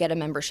gym and get a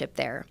membership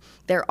there.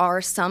 There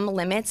are some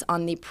limits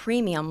on the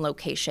premium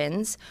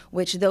locations,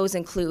 which those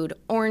include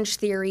Orange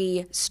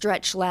Theory,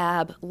 Stretch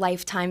Lab,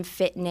 Lifetime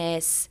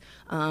Fitness,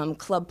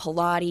 Club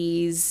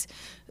Pilates.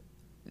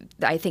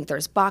 I think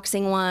there's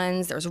boxing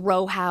ones, there's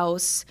Row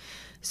House.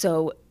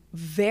 So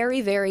very,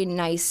 very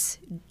nice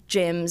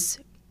gyms,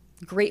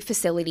 great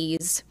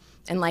facilities.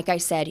 And like I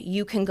said,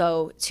 you can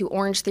go to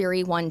Orange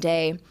Theory one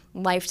day,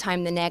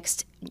 Lifetime the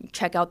next,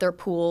 check out their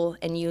pool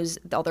and use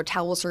all their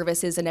towel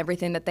services and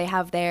everything that they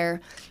have there.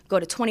 Go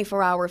to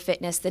 24-hour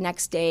fitness the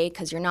next day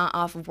because you're not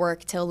off of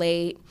work till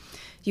late.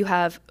 You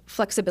have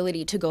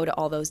flexibility to go to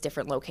all those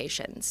different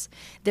locations.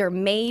 There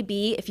may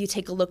be, if you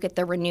take a look at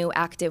the Renew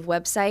Active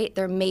website,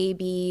 there may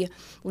be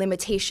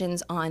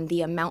limitations on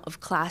the amount of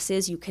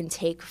classes you can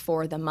take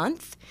for the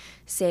month.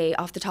 Say,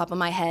 off the top of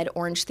my head,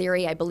 Orange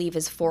Theory, I believe,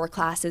 is 4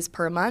 classes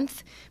per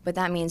month, but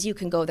that means you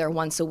can go there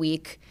once a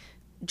week,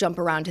 jump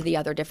around to the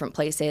other different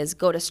places,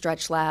 go to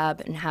Stretch Lab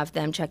and have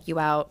them check you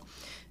out.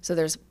 So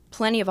there's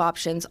plenty of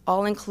options,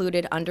 all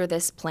included under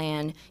this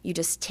plan. You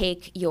just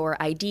take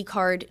your ID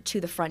card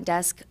to the front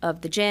desk of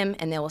the gym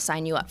and they will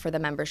sign you up for the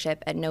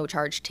membership at no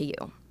charge to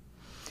you.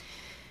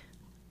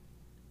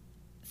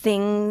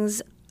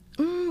 Things,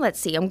 let's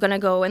see, I'm gonna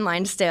go in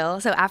line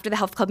still. So after the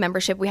health club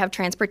membership, we have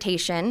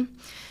transportation.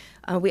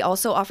 We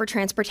also offer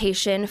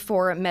transportation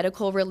for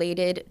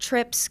medical-related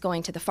trips,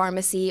 going to the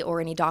pharmacy or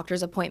any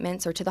doctor's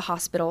appointments or to the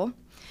hospital.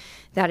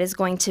 That is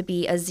going to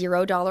be a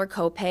 $0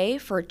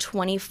 copay for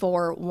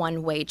 24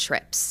 one-way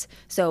trips.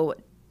 So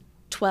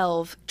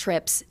 12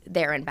 trips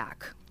there and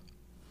back.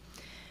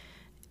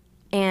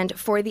 And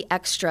for the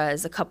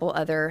extras, a couple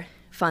other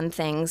fun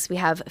things. We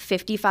have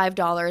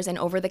 $55 in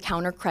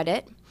over-the-counter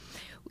credit.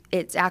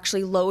 it's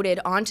actually loaded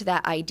onto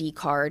that ID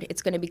card.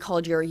 It's going to be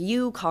called your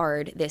U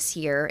card this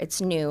year.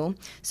 It's new,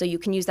 so you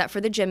can use that for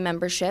the gym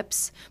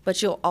memberships,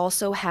 but you'll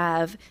also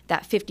have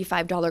that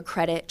 $55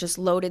 credit just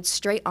loaded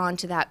straight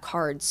onto that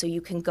card, so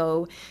you can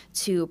go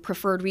to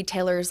preferred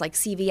retailers like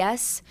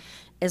CVS,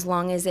 as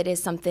long as it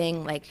is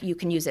something like you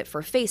can use it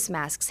for face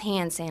masks,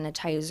 hand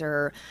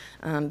sanitizer,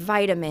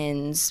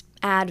 vitamins,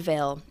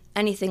 Advil,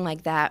 anything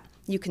like that.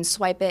 You can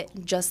swipe it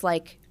just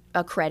like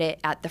a credit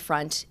at the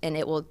front, and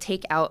it will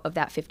take out of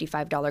that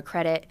 $55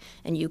 credit,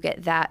 and you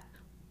get that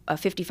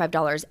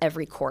 $55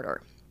 every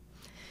quarter.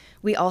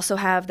 We also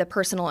have the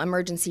personal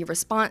emergency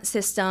response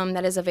system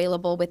that is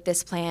available with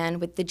this plan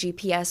with the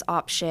GPS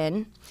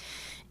option.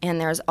 And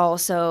there's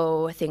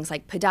also things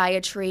like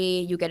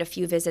podiatry. You get a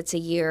few visits a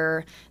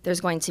year.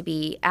 There's going to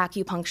be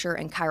acupuncture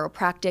and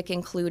chiropractic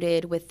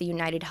included with the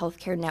United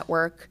Healthcare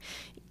Network.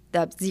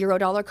 The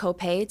 $0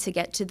 copay to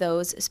get to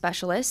those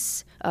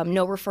specialists.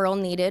 No referral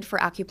needed for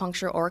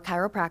acupuncture or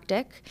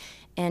chiropractic.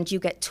 And you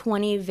get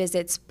 20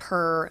 visits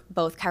per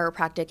both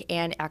chiropractic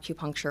and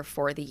acupuncture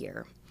for the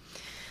year.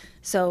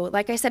 So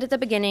like I said at the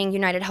beginning,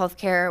 United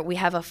Healthcare, we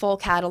have a full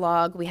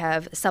catalog. We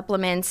have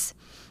supplements,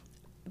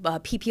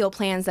 PPO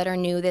plans that are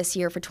new this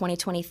year for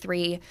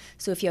 2023.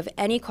 So if you have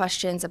any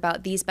questions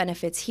about these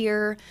benefits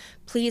here,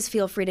 please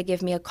feel free to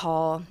give me a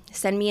call,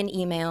 send me an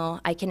email.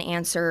 I can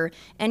answer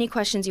any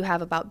questions you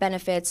have about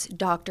benefits,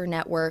 doctor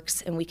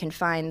networks, and we can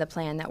find the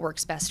plan that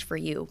works best for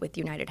you with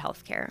United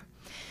Healthcare.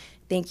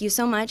 Thank you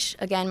so much.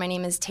 Again, my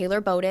name is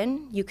Taylor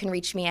Bowden. You can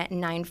reach me at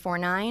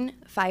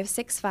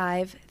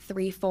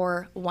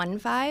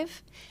 949-565-3415.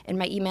 And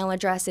my email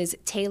address is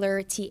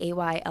Taylor,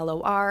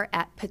 Taylor,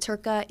 at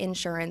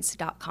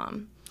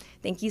paterkainsurance.com.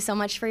 Thank you so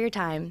much for your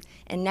time.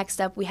 And next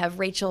up, we have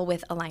Rachel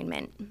with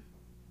Alignment.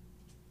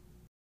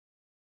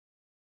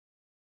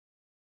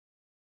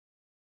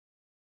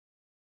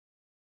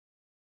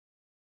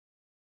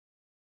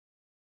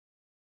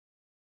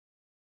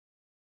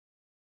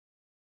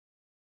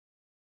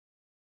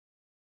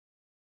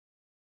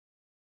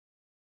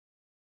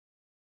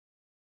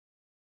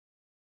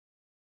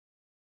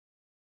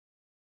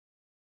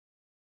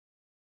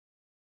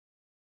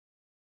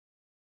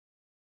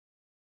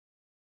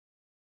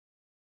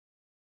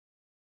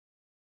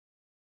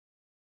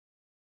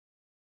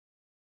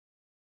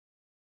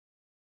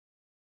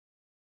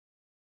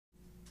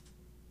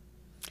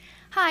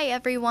 Hi,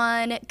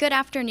 everyone. Good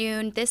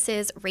afternoon. This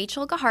is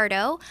Rachel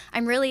Gajardo.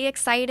 I'm really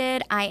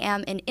excited. I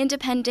am an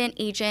independent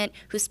agent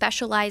who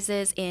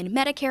specializes in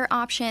Medicare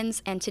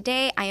options, and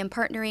today I am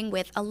partnering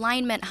with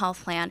Alignment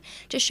Health Plan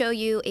to show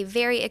you a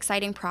very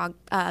exciting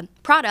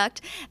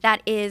product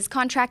that is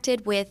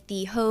contracted with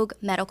the Hoag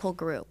Medical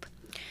Group.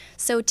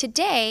 So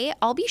today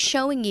I'll be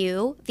showing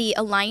you the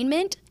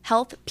Alignment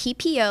Health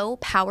PPO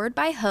powered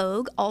by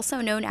Hoag,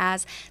 also known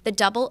as the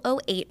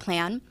 008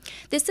 plan.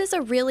 This is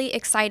a really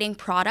exciting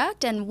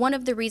product, and one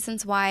of the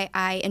reasons why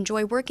I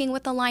enjoy working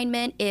with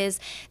Alignment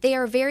is they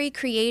are very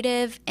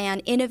creative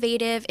and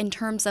innovative in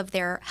terms of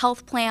their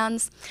health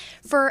plans.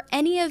 For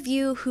any of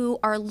you who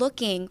are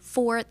looking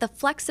for the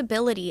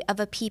flexibility of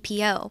a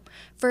PPO,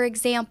 for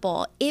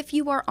example, if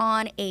you are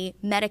on a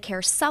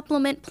Medicare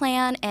supplement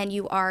plan and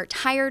you are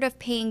tired of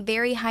paying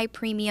very high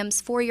premiums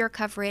for your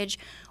coverage,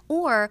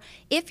 or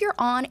if you're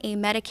on a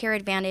Medicare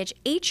Advantage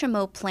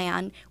HMO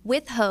plan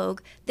with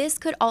Hoag, this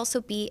could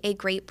also be a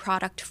great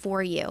product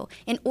for you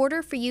in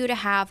order for you to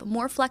have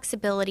more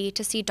flexibility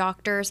to see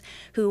doctors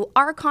who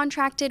are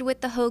contracted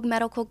with the Hoag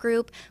Medical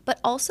Group, but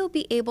also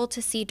be able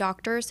to see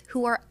doctors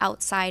who are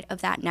outside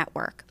of that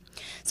network.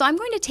 So I'm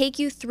going to take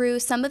you through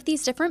some of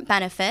these different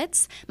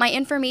benefits. My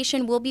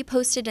information will be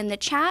posted in the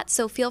chat,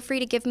 so feel free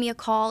to give me a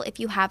call if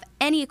you have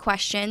any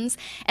questions.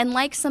 And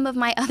like some of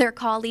my other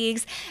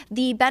colleagues,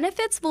 the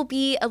benefits will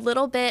be a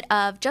little bit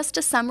of just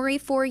a summary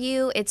for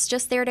you. It's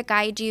just there to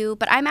guide you,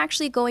 but I'm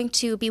actually going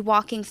to be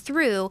walking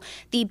through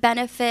the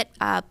benefit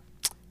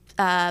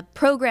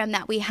program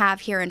that we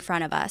have here in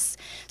front of us.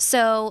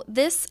 So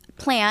this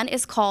plan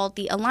is called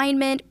the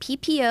Alignment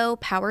PPO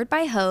powered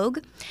by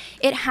Hoag.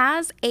 It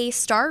has a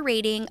star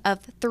rating of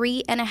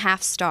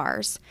 3.5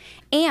 stars,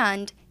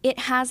 and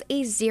it has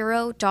a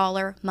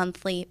 $0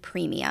 monthly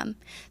premium.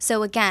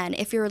 So again,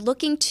 if you're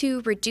looking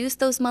to reduce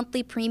those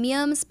monthly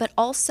premiums, but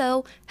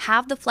also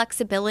have the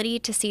flexibility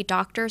to see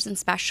doctors and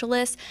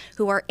specialists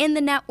who are in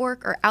the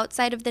network or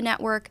outside of the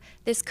network,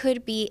 this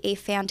could be a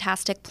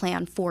fantastic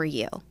plan for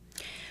you.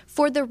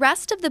 For the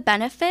rest of the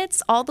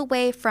benefits, all the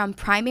way from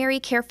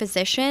primary care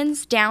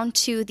physicians down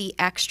to the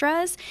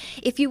extras,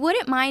 if you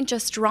wouldn't mind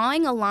just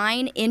drawing a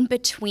line in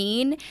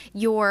between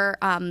your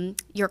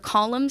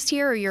columns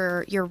here,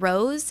 or your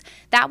rows,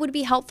 that would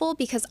be helpful,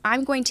 because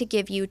I'm going to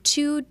give you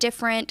two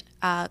different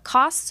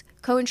costs,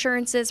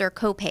 coinsurances or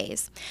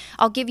copays.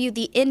 I'll give you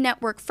the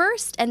in-network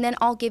first, and then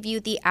I'll give you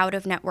the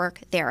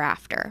out-of-network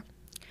thereafter.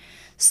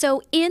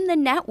 So in the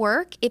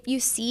network, if you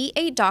see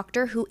a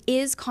doctor who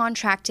is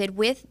contracted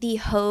with the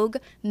Hoag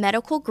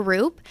Medical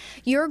Group,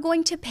 you're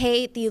going to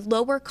pay the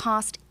lower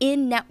cost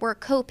in-network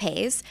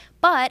copays,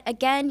 But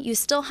again, you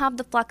still have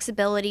the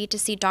flexibility to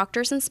see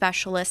doctors and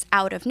specialists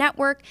out of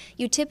network.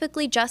 You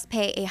typically just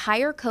pay a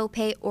higher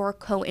copay or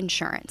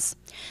coinsurance.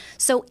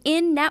 So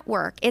in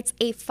network, it's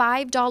a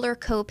 $5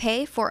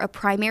 copay for a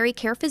primary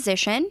care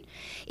physician.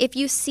 If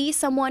you see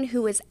someone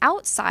who is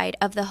outside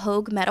of the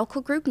Hoag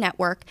Medical Group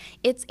network,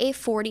 it's a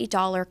 $40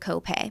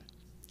 copay.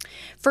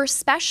 For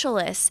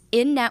specialists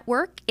in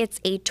network,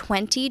 it's a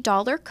 $20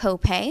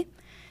 copay.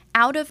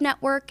 Out of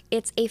network,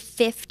 it's a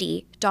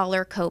 $50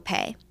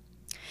 copay.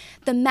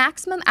 The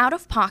maximum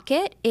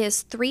out-of-pocket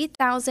is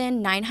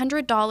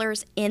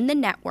 $3,900 in the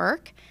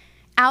network.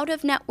 Out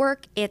of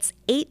network, it's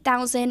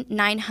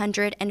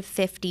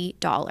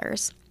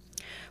 $8,950.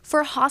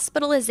 For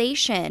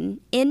hospitalization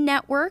in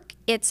network,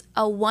 it's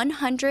a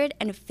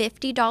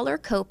 $150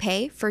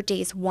 copay for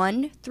days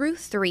 1 through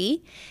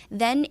 3.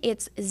 Then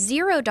it's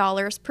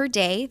 $0 per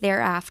day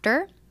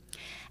thereafter.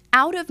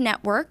 Out of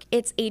network,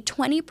 it's a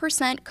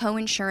 20%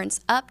 coinsurance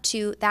up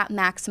to that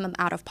maximum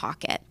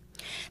out-of-pocket.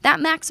 That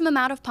maximum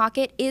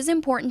out-of-pocket is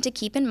important to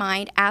keep in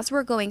mind as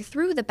we're going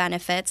through the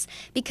benefits,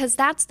 because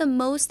that's the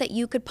most that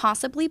you could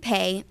possibly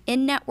pay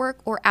in network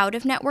or out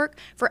of network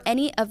for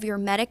any of your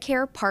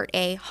Medicare Part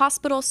A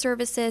hospital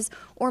services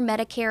or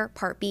Medicare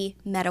Part B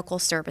medical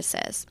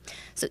services.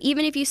 So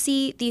even if you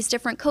see these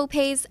different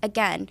copays,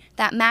 again,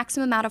 that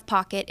maximum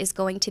out-of-pocket is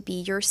going to be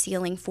your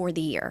ceiling for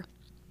the year.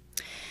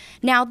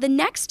 Now, the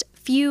next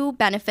few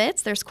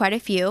benefits, there's quite a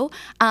few,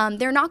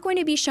 they're not going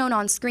to be shown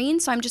on screen,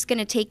 so I'm just going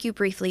to take you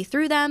briefly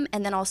through them,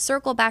 and then I'll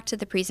circle back to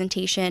the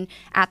presentation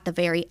at the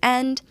very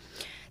end.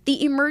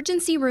 The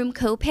emergency room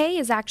copay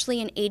is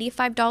actually an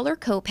 $85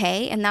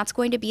 copay, and that's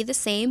going to be the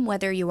same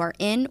whether you are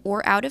in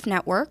or out of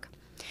network.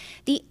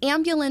 The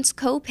ambulance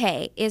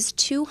copay is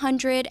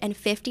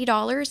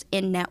 $250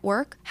 in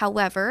network.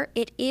 However,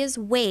 it is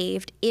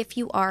waived if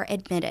you are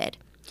admitted.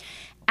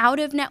 Out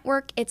of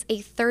network, it's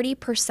a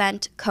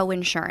 30%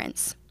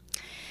 coinsurance.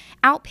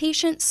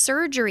 Outpatient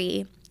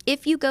surgery,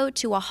 if you go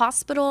to a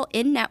hospital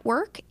in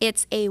network,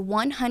 it's a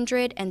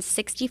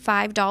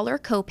 $165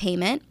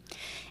 copayment.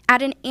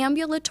 At an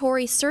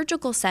ambulatory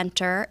surgical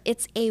center,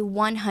 it's a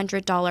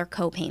 $100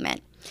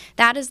 copayment.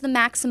 That is the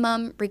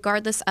maximum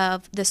regardless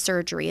of the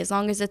surgery, as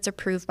long as it's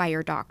approved by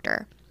your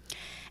doctor.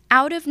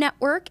 Out of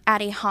network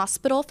at a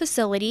hospital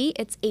facility,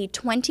 it's a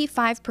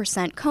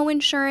 25%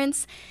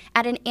 coinsurance.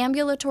 At an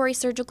ambulatory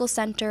surgical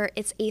center,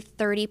 it's a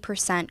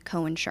 30%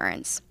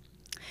 coinsurance.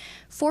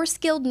 For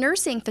skilled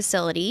nursing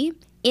facility,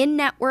 in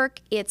network,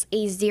 it's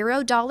a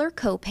 $0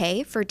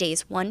 copay for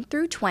days 1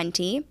 through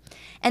 20,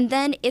 and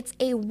then it's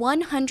a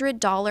 $100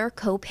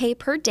 copay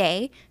per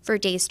day for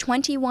days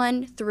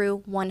 21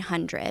 through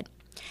 100.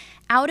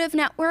 Out of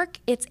network,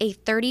 it's a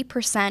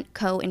 30%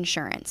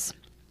 coinsurance.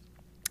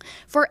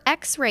 For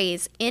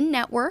x-rays in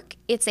network,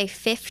 it's a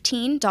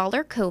 $15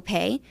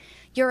 copay.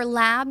 Your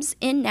labs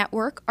in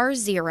network are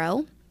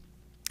 $0.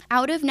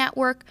 Out of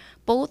network,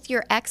 both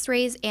your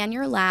x-rays and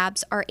your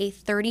labs are a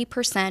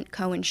 30%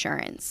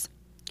 coinsurance.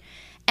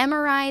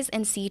 MRIs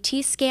and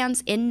CT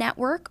scans in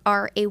network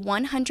are a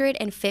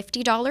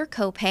 $150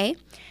 copay.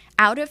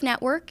 Out of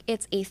network,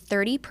 it's a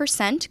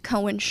 30%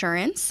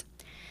 coinsurance.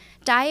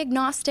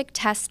 Diagnostic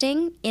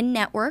testing in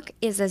network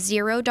is a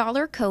 $0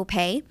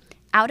 copay.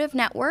 Out of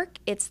network,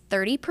 it's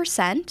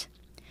 30%.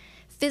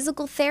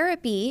 Physical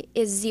therapy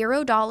is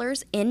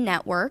 $0 in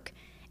network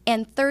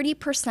and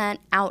 30%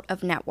 out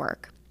of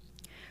network.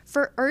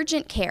 For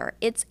urgent care,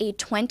 it's a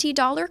 $20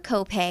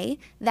 copay.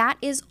 That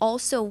is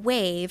also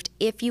waived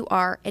if you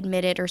are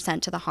admitted or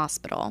sent to the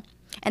hospital.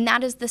 And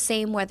that is the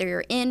same whether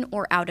you're in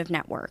or out of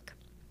network.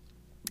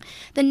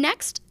 The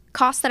next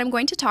costs that I'm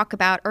going to talk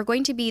about are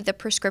going to be the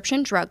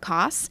prescription drug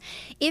costs.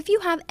 If you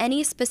have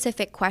any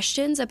specific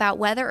questions about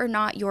whether or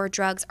not your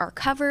drugs are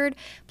covered,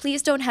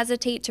 please don't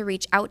hesitate to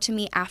reach out to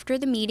me after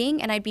the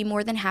meeting, and I'd be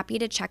more than happy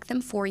to check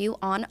them for you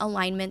on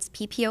Alignment's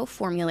PPO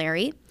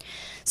formulary.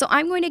 So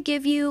I'm going to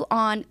give you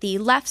on the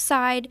left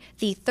side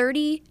the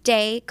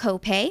 30-day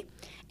copay,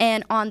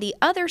 and on the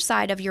other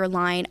side of your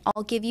line,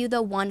 I'll give you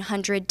the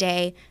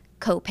 100-day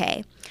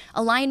copay.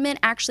 Alignment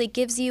actually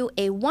gives you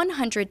a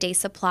 100-day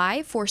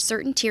supply for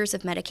certain tiers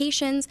of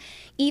medications,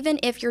 even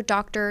if your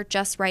doctor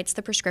just writes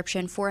the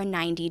prescription for a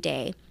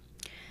 90-day.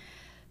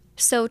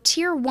 So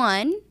tier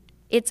 1,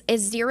 it's a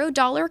 $0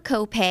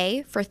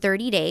 copay for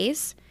 30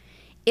 days.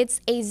 It's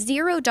a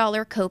 $0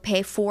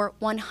 copay for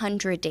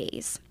 100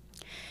 days.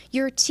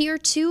 Your tier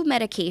 2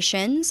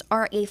 medications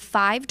are a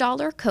 $5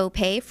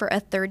 copay for a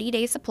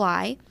 30-day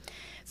supply.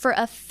 For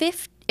a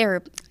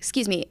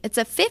it's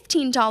a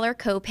 $15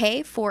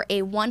 copay for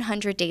a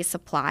 100-day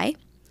supply.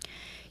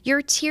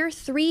 Your tier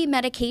 3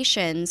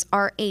 medications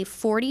are a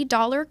 $40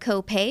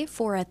 copay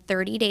for a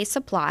 30-day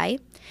supply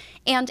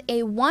and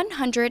a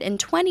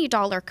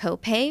 $120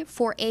 copay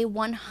for a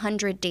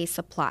 100-day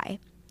supply.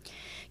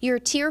 Your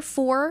tier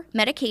 4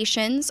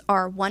 medications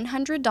are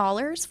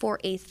 $100 for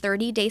a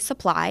 30-day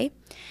supply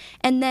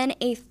and then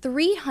a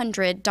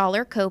 $300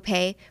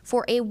 copay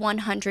for a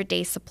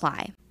 100-day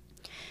supply.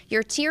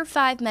 Your tier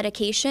 5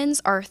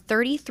 medications are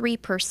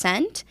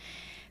 33%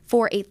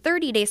 for a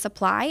 30-day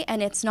supply,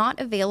 and it's not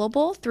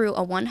available through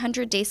a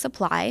 100-day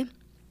supply.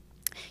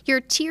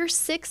 Your Tier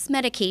 6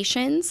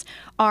 medications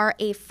are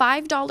a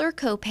 $5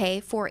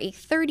 copay for a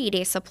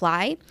 30-day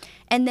supply,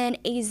 and then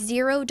a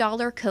 $0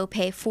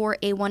 copay for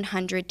a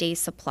 100-day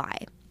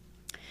supply.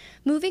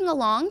 Moving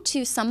along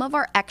to some of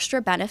our extra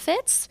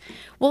benefits,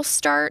 we'll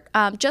start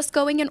just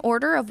going in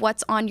order of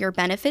what's on your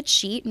benefit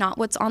sheet, not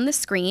what's on the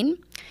screen.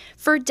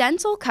 For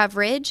dental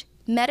coverage,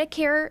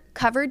 Medicare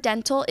covered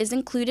dental is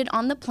included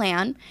on the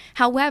plan.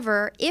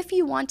 However, if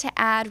you want to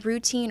add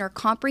routine or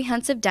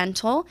comprehensive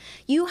dental,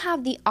 you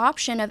have the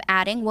option of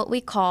adding what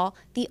we call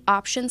the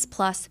Options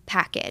Plus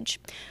package.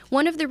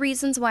 One of the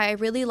reasons why I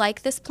really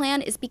like this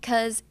plan is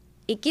because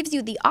it gives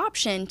you the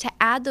option to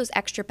add those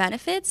extra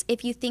benefits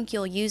if you think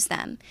you'll use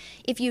them.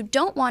 If you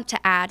don't want to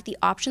add the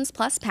Options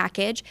Plus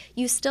package,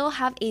 you still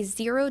have a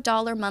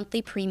 $0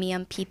 monthly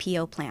premium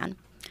PPO plan.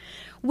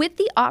 With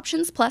the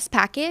Options Plus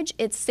package,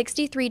 it's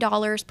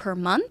 $63 per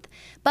month,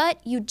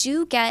 but you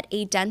do get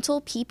a dental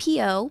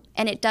PPO,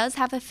 and it does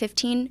have a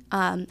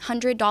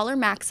 $1,500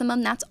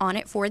 maximum that's on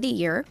it for the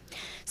year.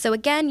 So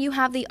again, you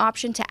have the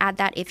option to add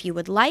that if you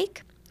would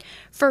like.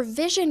 For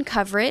vision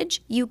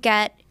coverage, you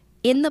get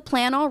in the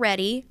plan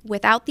already,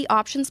 without the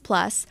Options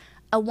Plus,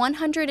 a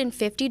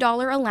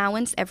 $150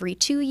 allowance every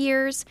 2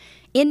 years.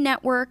 In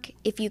network,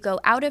 if you go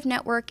out of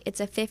network,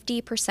 it's a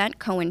 50%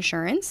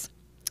 coinsurance.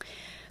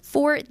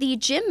 For the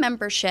gym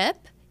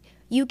membership,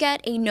 you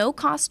get a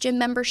no-cost gym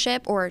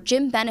membership or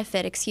gym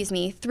benefit,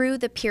 through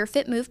the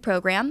PureFit Move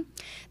program.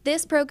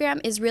 This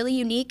program is really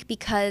unique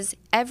because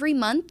every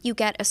month you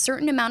get a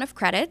certain amount of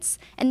credits,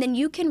 and then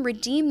you can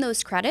redeem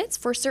those credits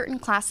for certain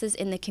classes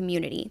in the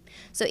community.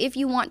 So if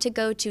you want to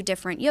go to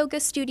different yoga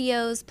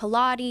studios,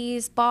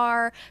 Pilates,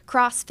 bar,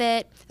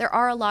 CrossFit, there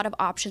are a lot of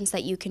options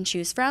that you can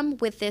choose from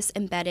with this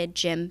embedded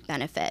gym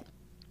benefit.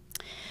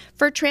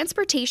 For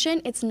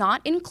transportation, it's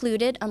not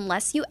included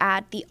unless you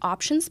add the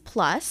Options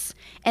Plus,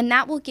 and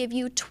that will give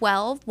you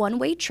 12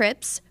 one-way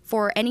trips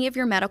for any of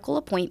your medical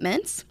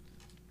appointments.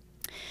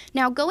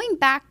 Now, going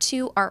back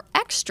to our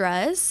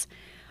extras,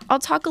 I'll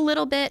talk a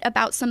little bit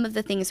about some of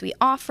the things we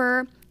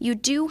offer. You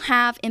do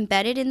have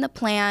embedded in the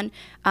plan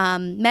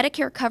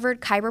Medicare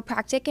covered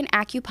chiropractic and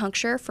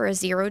acupuncture for a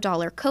 $0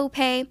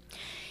 copay.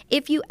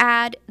 If you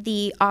add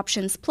the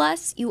Options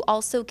Plus, you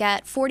also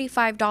get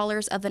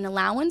 $45 of an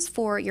allowance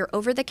for your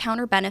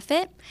over-the-counter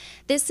benefit.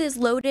 This is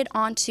loaded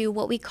onto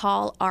what we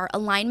call our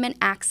Alignment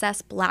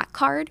Access Black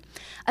Card.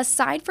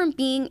 Aside from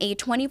being a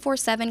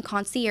 24/7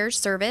 concierge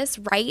service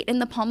right in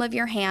the palm of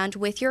your hand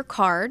with your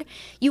card,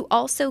 you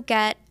also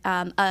get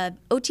a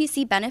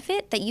OTC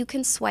benefit that you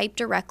can swipe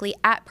directly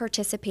at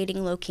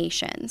participating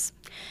locations.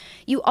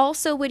 You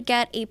also would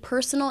get a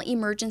personal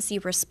emergency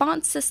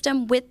response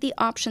system with the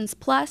Options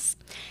Plus.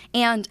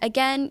 And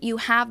again, you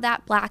have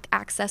that Black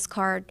Access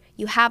card.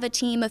 You have a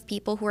team of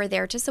people who are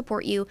there to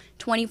support you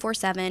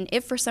 24/7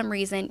 if for some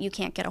reason you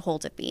can't get a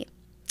hold of me.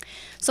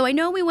 So I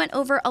know we went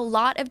over a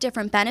lot of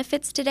different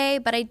benefits today,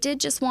 but I did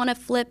just want to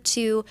flip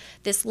to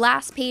this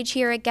last page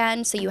here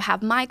again so you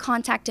have my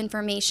contact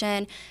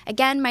information.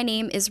 Again, my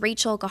name is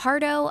Rachel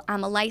Gajardo.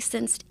 I'm a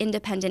licensed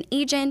independent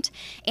agent,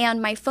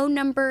 and my phone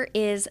number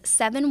is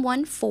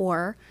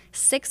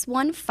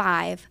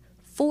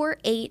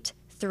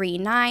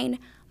 714-615-4839.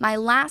 My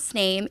last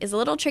name is a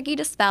little tricky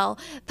to spell,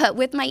 but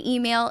with my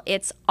email,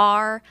 it's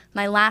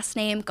my last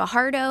name,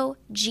 Gajardo,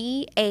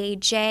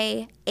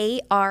 Gajardo,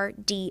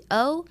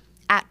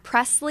 at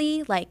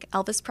Presley, like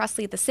Elvis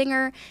Presley, the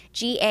singer,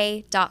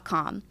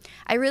 ga.com.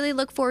 I really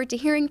look forward to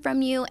hearing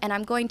from you, and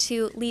I'm going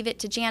to leave it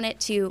to Janet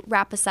to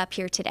wrap us up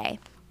here today.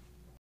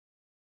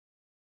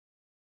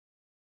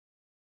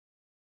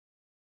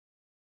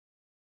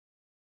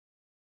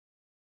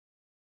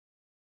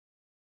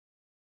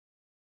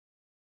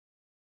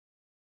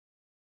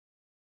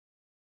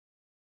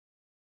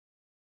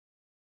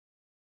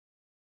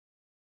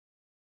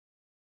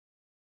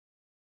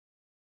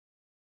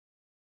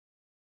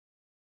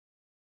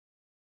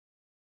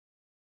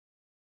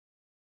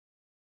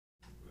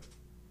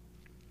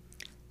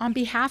 On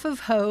behalf of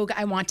Hoag,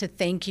 I want to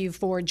thank you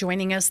for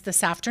joining us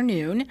this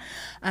afternoon.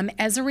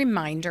 As a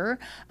reminder,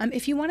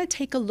 if you want to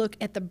take a look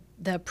at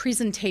the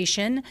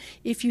presentation,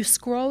 if you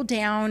scroll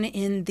down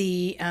in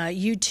the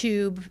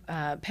YouTube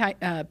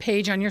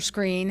page on your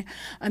screen,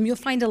 you'll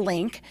find a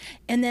link.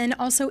 And then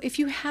also, if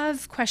you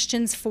have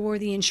questions for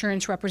the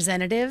insurance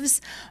representatives,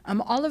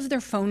 all of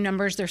their phone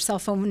numbers, their cell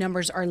phone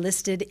numbers are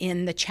listed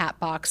in the chat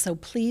box, so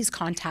please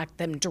contact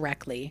them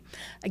directly.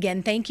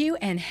 Again, thank you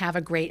and have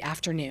a great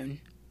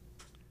afternoon.